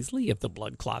more easily. If the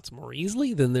blood clots more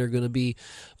easily, then they're going to be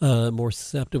more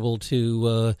susceptible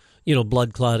to,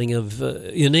 blood clotting of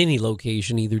in any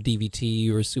location, either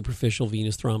DVT or superficial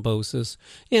venous thrombosis.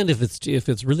 And if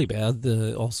it's really bad,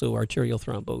 also arterial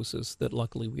thrombosis. That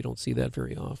luckily we don't see that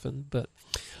very often. But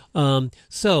how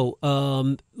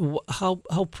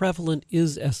prevalent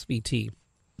is SVT?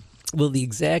 Well, the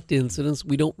exact incidence,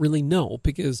 we don't really know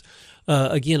because,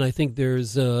 again, I think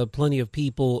there's plenty of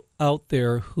people out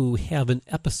there who have an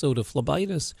episode of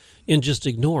phlebitis and just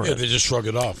ignore it. Yeah, they just shrug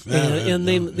it off.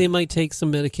 They might take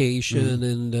some medication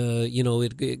and,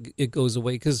 it goes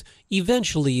away because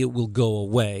eventually it will go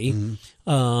away.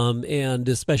 And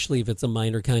especially if it's a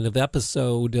minor kind of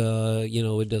episode,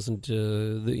 it doesn't,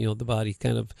 the body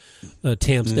kind of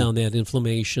tamps down that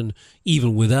inflammation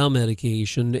even without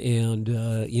medication, and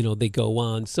they go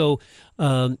on. So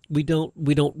we don't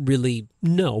really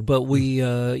know, but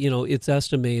it's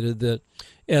estimated that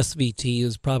SVT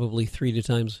is probably 2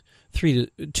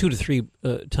 to 3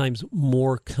 times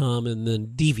more common than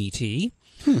DVT.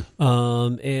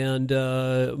 And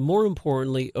more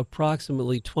importantly,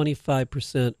 approximately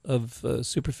 25% of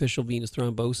superficial venous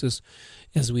thrombosis,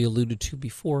 as we alluded to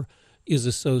before, is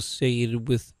associated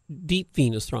with deep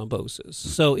venous thrombosis.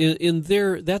 So in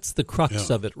there, that's the crux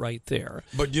of it right there.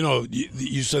 But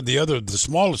you said the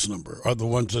smallest number are the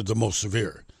ones that are the most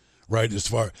severe, right?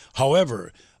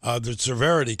 However, the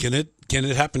severity, can it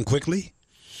happen quickly?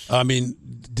 I mean,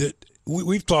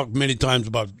 we've talked many times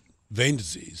about vein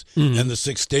disease and the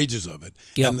 6 stages of it,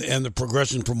 and the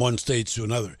progression from one stage to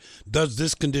another. Does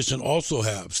this condition also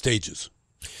have stages?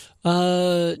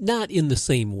 Not in the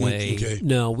same way. Okay.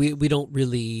 No, we don't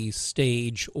really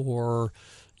stage, or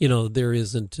there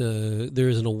isn't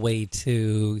a way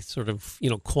to sort of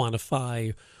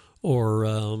quantify or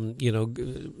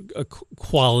a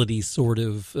quality sort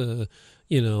of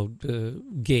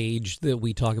gauge that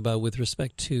we talk about with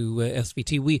respect to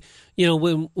SVT. We,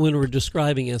 when we're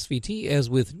describing SVT, as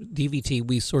with DVT,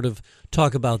 we sort of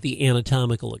talk about the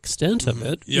anatomical extent of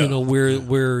it.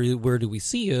 Where do we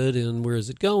see it and where is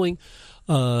it going?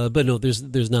 But no,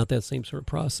 there's not that same sort of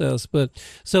process. But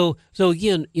so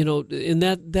again, and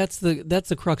that's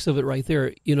the crux of it right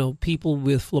there. People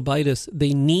with phlebitis,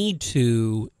 they need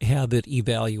to have it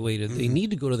evaluated. They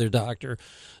need to go to their doctor,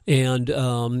 and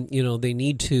they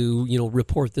need to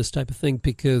report this type of thing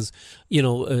because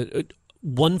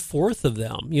 1/4 of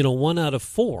them, 1 out of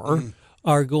 4.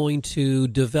 Are going to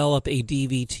develop a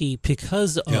DVT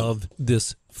because of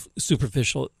this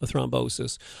superficial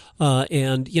thrombosis.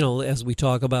 And, as we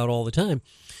talk about all the time,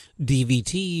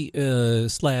 DVT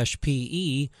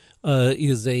 /PE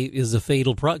is a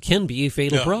fatal can be a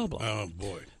fatal problem. Oh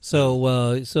boy!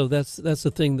 So that's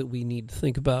the thing that we need to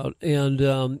think about, and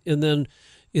then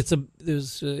it's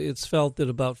felt that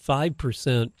about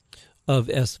 5% of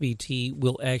SVT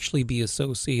will actually be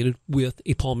associated with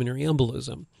a pulmonary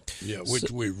embolism. Yeah, which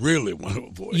we really want to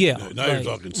avoid. Yeah, now right. you're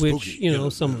talking spooky.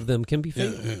 Which some of them can be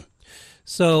fatal. Yeah.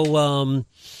 So,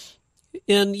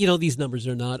 and these numbers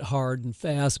are not hard and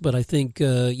fast, but I think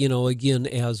again,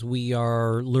 as we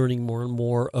are learning more and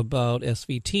more about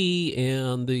SVT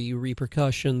and the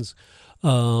repercussions,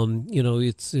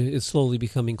 it's slowly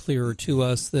becoming clearer to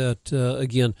us that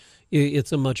again,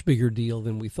 it's a much bigger deal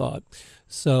than we thought.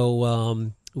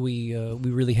 So we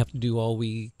really have to do all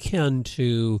we can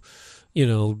to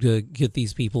to get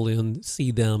these people in,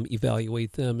 see them,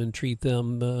 evaluate them, and treat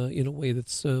them in a way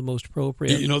that's most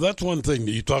appropriate. That's one thing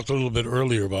that you talked a little bit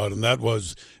earlier about, and that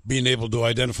was being able to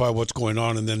identify what's going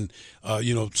on, and then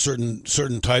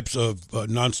certain types of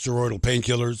non-steroidal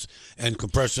painkillers and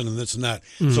compression and this and that.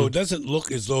 Mm-hmm. So it doesn't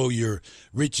look as though you're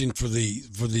reaching for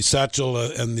the satchel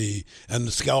and the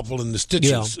scalpel and the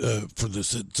stitches for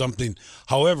this. It's something.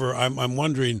 However, I'm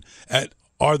wondering,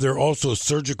 are there also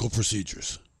surgical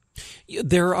procedures?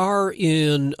 There are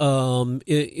in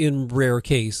rare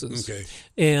cases, okay,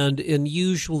 and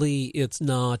usually it's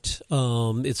not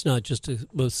just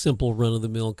a simple run of the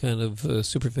mill kind of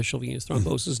superficial venous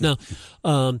thrombosis. Now,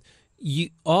 you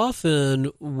often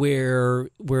where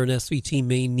an SVT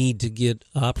may need to get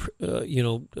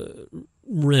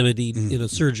remedied in a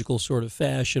surgical sort of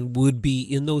fashion would be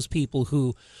in those people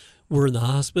who were in the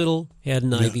hospital, had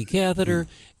an IV catheter,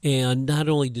 and not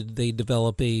only did they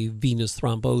develop a venous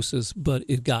thrombosis, but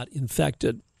it got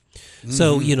infected.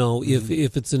 So,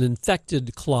 if it's an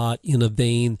infected clot in a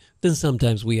vein, then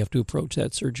sometimes we have to approach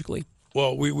that surgically.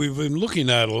 Well, we've been looking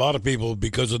at a lot of people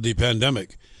because of the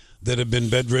pandemic that have been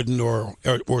bedridden or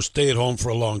stay at home for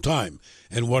a long time.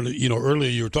 And earlier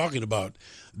you were talking about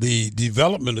the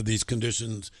development of these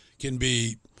conditions can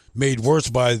be made worse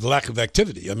by the lack of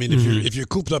activity. I mean, if you're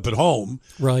cooped up at home,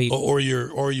 right, or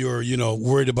you're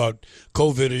worried about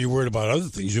COVID, or you're worried about other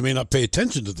things, you may not pay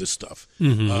attention to this stuff.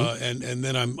 And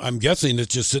then I'm guessing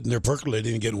it's just sitting there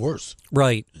percolating and getting worse.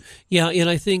 Right. Yeah, and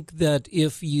I think that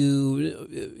if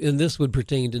you, and this would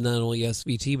pertain to not only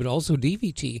SVT but also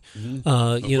DVT,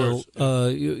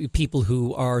 people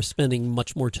who are spending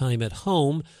much more time at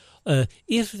home.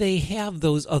 If they have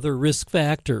those other risk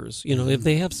factors, if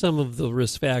they have some of the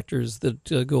risk factors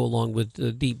that go along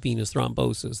with deep venous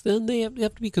thrombosis, then they have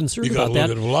to be concerned about that.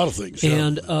 You got to look at a lot of things.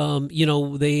 And,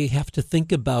 they have to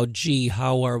think about,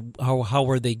 how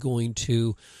are they going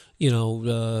to,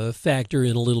 factor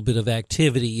in a little bit of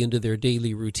activity into their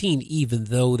daily routine, even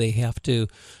though they have to,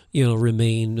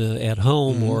 remain at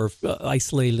home or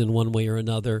isolated in one way or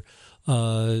another.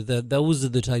 Those are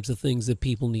the types of things that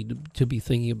people need to be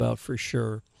thinking about for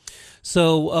sure.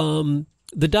 So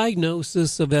the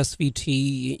diagnosis of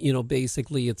SVT,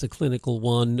 basically it's a clinical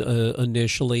one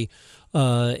initially.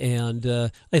 And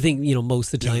I think,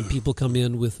 most of the time people come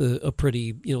in with a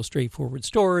pretty, straightforward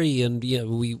story. And,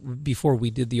 before we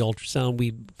did the ultrasound,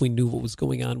 we knew what was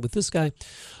going on with this guy.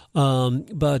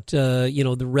 But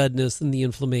the redness and the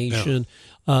inflammation,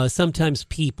 sometimes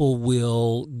people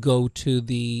will go to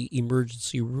the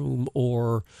emergency room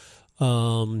or,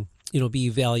 be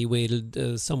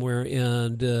evaluated somewhere,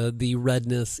 and the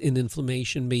redness and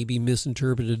inflammation may be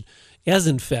misinterpreted as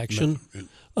infection.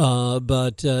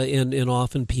 But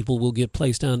often people will get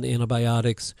placed on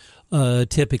antibiotics.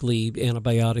 Typically,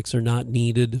 antibiotics are not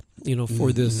needed,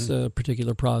 for this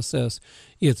particular process.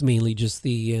 It's mainly just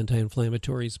the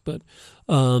anti-inflammatories. But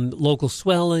local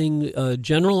swelling,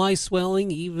 generalized swelling,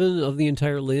 even of the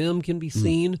entire limb, can be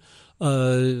seen,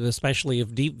 especially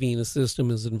if deep venous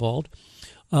system is involved.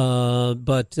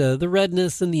 But the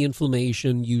redness and the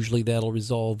inflammation, usually that'll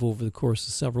resolve over the course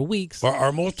of several weeks.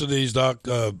 Are most of these, Doc,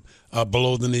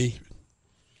 below the knee?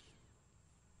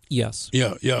 Yes.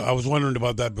 Yeah. I was wondering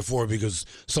about that before, because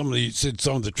some of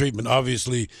the treatment,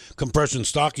 obviously, compression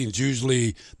stockings,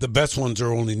 usually the best ones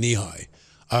are only knee high.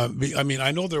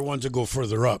 I know there are ones that go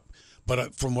further up,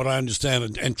 but from what I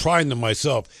understand, and trying them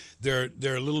myself, they're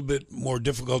a little bit more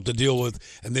difficult to deal with,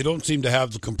 and they don't seem to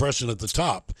have the compression at the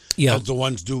top as the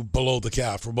ones do below the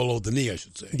calf, or below the knee, I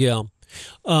should say. Yeah.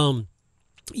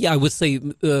 I would say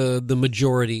the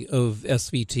majority of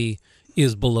SVT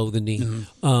is below the knee.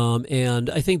 And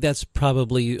I think that's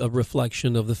probably a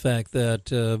reflection of the fact that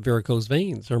varicose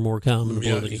veins are more common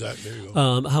below the knee. Exactly. There you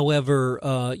go. However,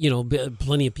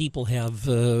 plenty of people have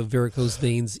varicose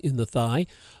veins in the thigh,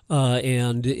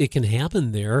 and it can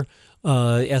happen there.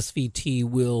 SVT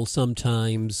will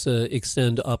sometimes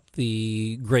extend up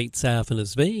the great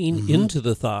saphenous vein into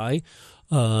the thigh,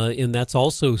 and that's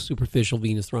also superficial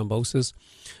venous thrombosis.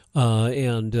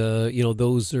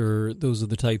 Those are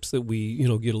the types that we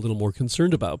get a little more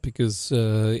concerned about, because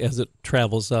as it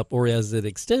travels up, or as it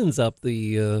extends up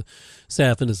the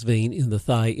saphenous vein in the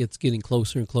thigh, it's getting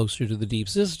closer and closer to the deep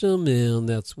system, and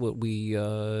that's what we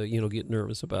get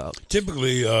nervous about.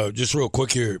 Typically, just real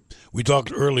quick here, we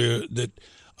talked earlier that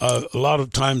a lot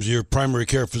of times your primary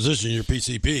care physician, your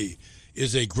PCP,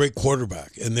 is a great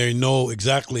quarterback, and they know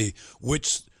exactly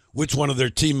which one of their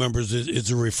team members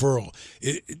is a referral.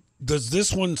 Does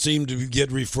this one seem to get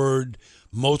referred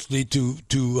mostly to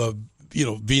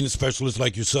venous specialists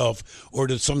like yourself, or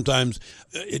does sometimes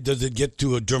does it get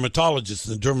to a dermatologist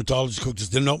and the dermatologist coach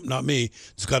says, nope, not me,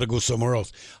 it's got to go somewhere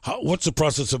else? What's the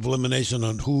process of elimination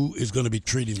on who is going to be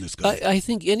treating this guy? I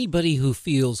think anybody who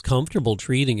feels comfortable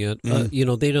treating it,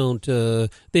 they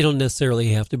don't necessarily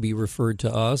have to be referred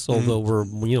to us, although we're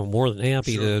more than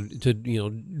happy to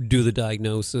do the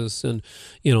diagnosis and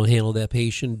handle that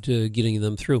patient, getting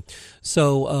them through.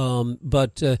 So,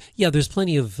 there's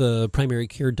plenty of primary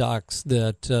care docs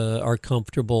that are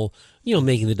comfortable,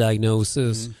 making the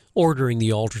diagnosis, ordering the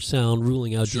ultrasound,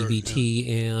 ruling out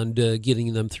DVT, and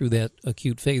getting them through that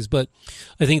acute phase. But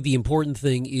I think the important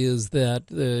thing is that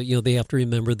they have to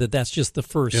remember that that's just the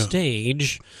first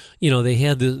stage.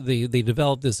 They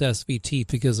developed this SVT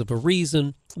because of a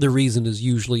reason. The reason is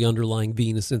usually underlying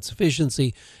venous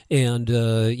insufficiency, and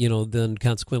then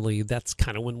consequently, that's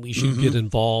kind of when we should get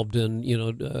involved and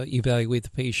evaluate the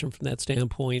patient from that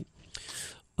standpoint.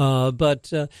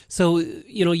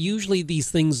 Usually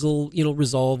these things will,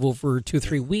 resolve over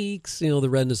 2-3 weeks. The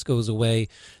redness goes away.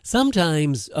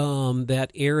 Sometimes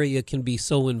that area can be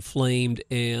so inflamed,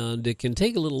 and it can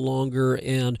take a little longer.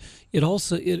 And it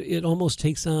also it almost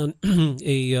takes on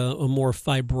a more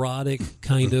fibrotic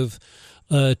kind of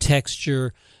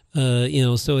texture.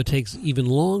 So it takes even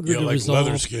longer to like resolve.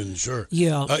 Leather skin, sure.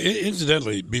 Yeah.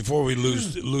 Incidentally, before we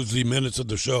lose the minutes of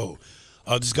the show.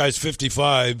 This guy's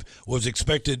 55, was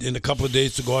expected in a couple of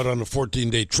days to go out on a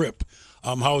 14-day trip.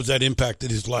 How has that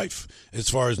impacted his life as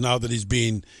far as now that he's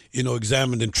being,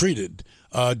 examined and treated?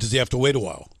 Does he have to wait a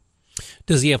while?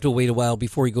 Does he have to wait a while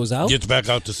before he goes out? Gets back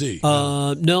out to sea.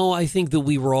 No, I think that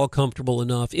we were all comfortable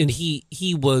enough, and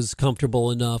he was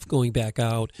comfortable enough going back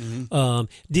out.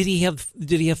 Did he have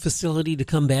facility to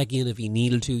come back in if he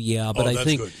needed to? Yeah, but I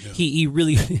think he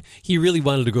really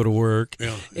wanted to go to work,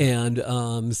 and he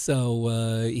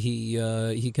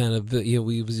kind of he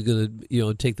was going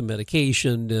to take the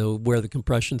medication, wear the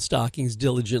compression stockings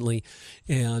diligently,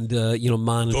 and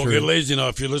monitor. Don't get lazy now.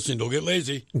 If you're listening, don't get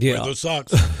lazy. Yeah. Wear those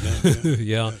socks.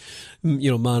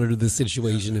 Monitor the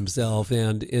situation himself,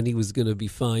 and he was going to be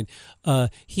fine.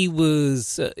 He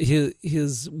was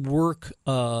his work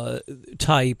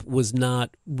type was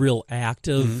not real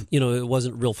active. It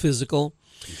wasn't real physical.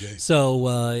 Okay.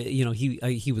 So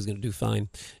he was going to do fine,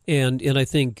 and I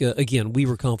think again we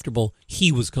were comfortable.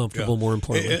 He was comfortable. More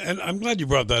importantly, and I'm glad you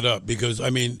brought that up because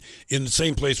in the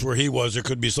same place where he was, there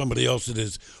could be somebody else that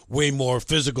is way more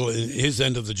physical in his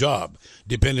end of the job,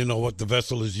 depending on what the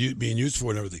vessel is being used for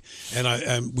and everything.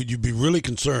 And would you be really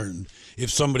concerned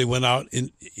if somebody went out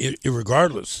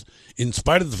irregardless, in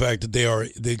spite of the fact that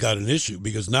they got an issue,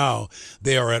 because now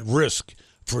they are at risk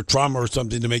for trauma or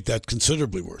something to make that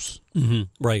considerably worse.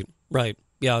 Right.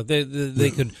 Yeah,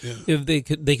 they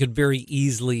could very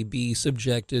easily be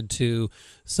subjected to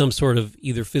some sort of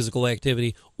either physical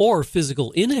activity or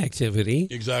physical inactivity.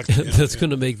 Exactly. That's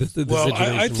going to make the situation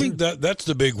I think that's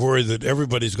the big worry that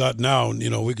everybody's got now. And,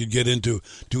 we could get into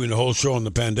doing a whole show on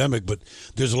the pandemic, but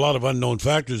there's a lot of unknown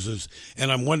factors.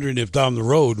 And I'm wondering if down the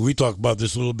road, we talked about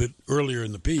this a little bit earlier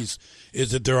in the piece, is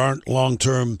that there aren't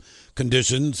long-term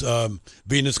conditions,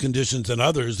 venous conditions and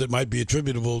others that might be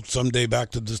attributable someday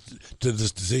back to this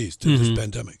disease, to this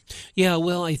pandemic. Yeah,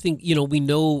 well, I think we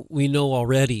know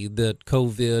already that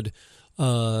COVID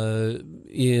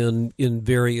in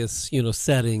various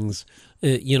settings,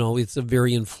 it's a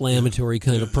very inflammatory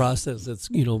kind of process that's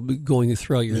going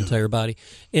throughout your entire body,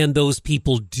 and those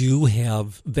people do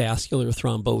have vascular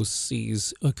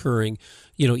thromboses occurring,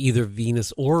 either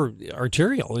venous or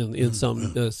arterial in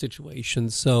some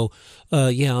situations. So,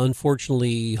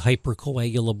 unfortunately,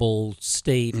 hypercoagulable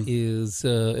state is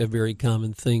a very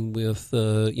common thing with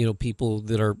people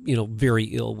that are very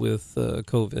ill with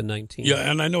COVID-19.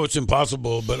 Yeah, and I know it's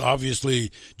impossible, but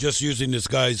obviously, just using this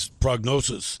guy's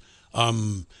prognosis.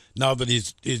 Now that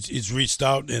he's reached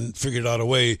out and figured out a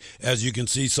way, as you can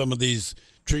see, some of these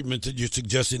treatments that you're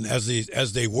suggesting as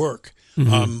they work.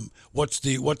 What's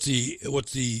the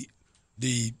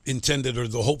intended or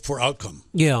the hope for outcome?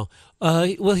 Yeah.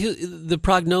 The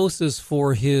prognosis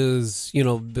for his,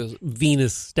 the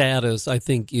venous status, I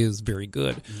think, is very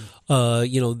good.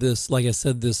 This, like I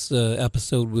said, this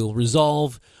episode will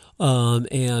resolve. And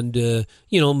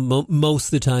most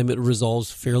of the time it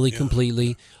resolves fairly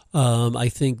completely. I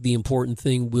think the important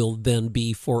thing will then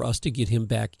be for us to get him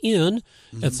back in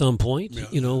at some point.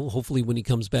 Hopefully when he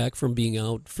comes back from being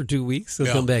out for 2 weeks,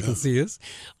 he'll come back and see us.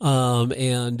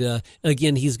 And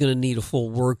again, he's going to need a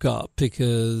full workup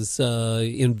because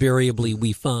invariably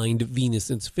we find venous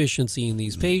insufficiency in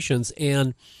these patients.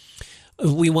 And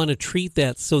we want to treat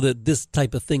that so that this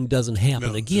type of thing doesn't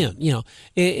happen again. You know,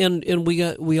 and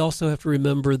we also have to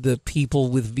remember that people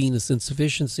with venous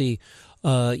insufficiency,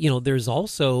 there's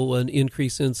also an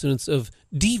increased incidence of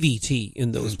DVT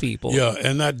in those people. Yeah,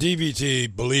 and that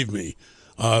DVT, believe me,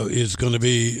 is going to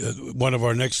be one of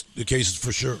our next cases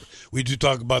for sure. We do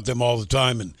talk about them all the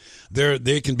time, and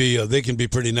they can be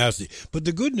pretty nasty. But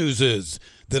the good news is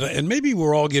that, and maybe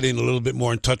we're all getting a little bit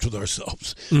more in touch with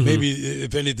ourselves. Mm-hmm. Maybe,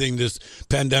 if anything, this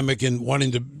pandemic and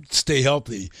wanting to stay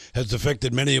healthy has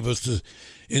affected many of us.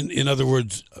 In other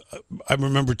words, I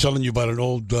remember telling you about an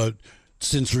old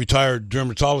since retired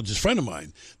dermatologist friend of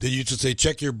mine that used to say,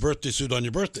 check your birthday suit on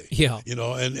your birthday. Yeah.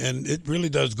 And it really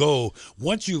does go.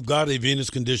 Once you've got a venous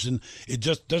condition, it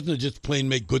just doesn't plain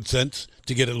make good sense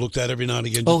to get it looked at every now and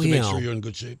again just to make sure you're in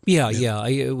good shape. Yeah. We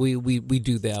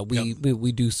do that.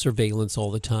 We do surveillance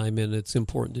all the time, and it's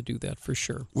important to do that for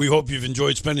sure. We hope you've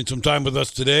enjoyed spending some time with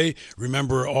us today.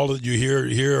 Remember, all that you hear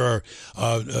here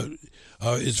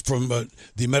is from the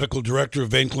medical director of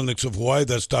Vein Clinics of Hawaii.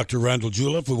 That's Dr. Randall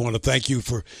Juleff. We want to thank you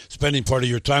for spending part of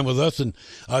your time with us, and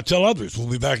tell others. We'll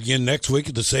be back again next week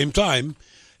at the same time.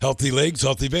 Healthy legs,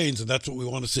 healthy veins, and that's what we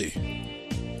want to see.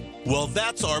 Well,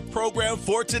 that's our program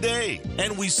for today,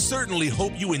 and we certainly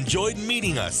hope you enjoyed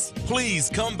meeting us. Please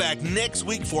come back next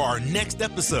week for our next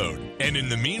episode. And in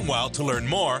the meanwhile, to learn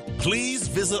more, please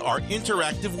visit our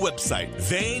interactive website,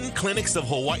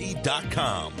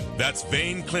 veinclinicsofhawaii.com. That's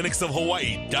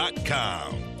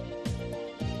veinclinicsofhawaii.com.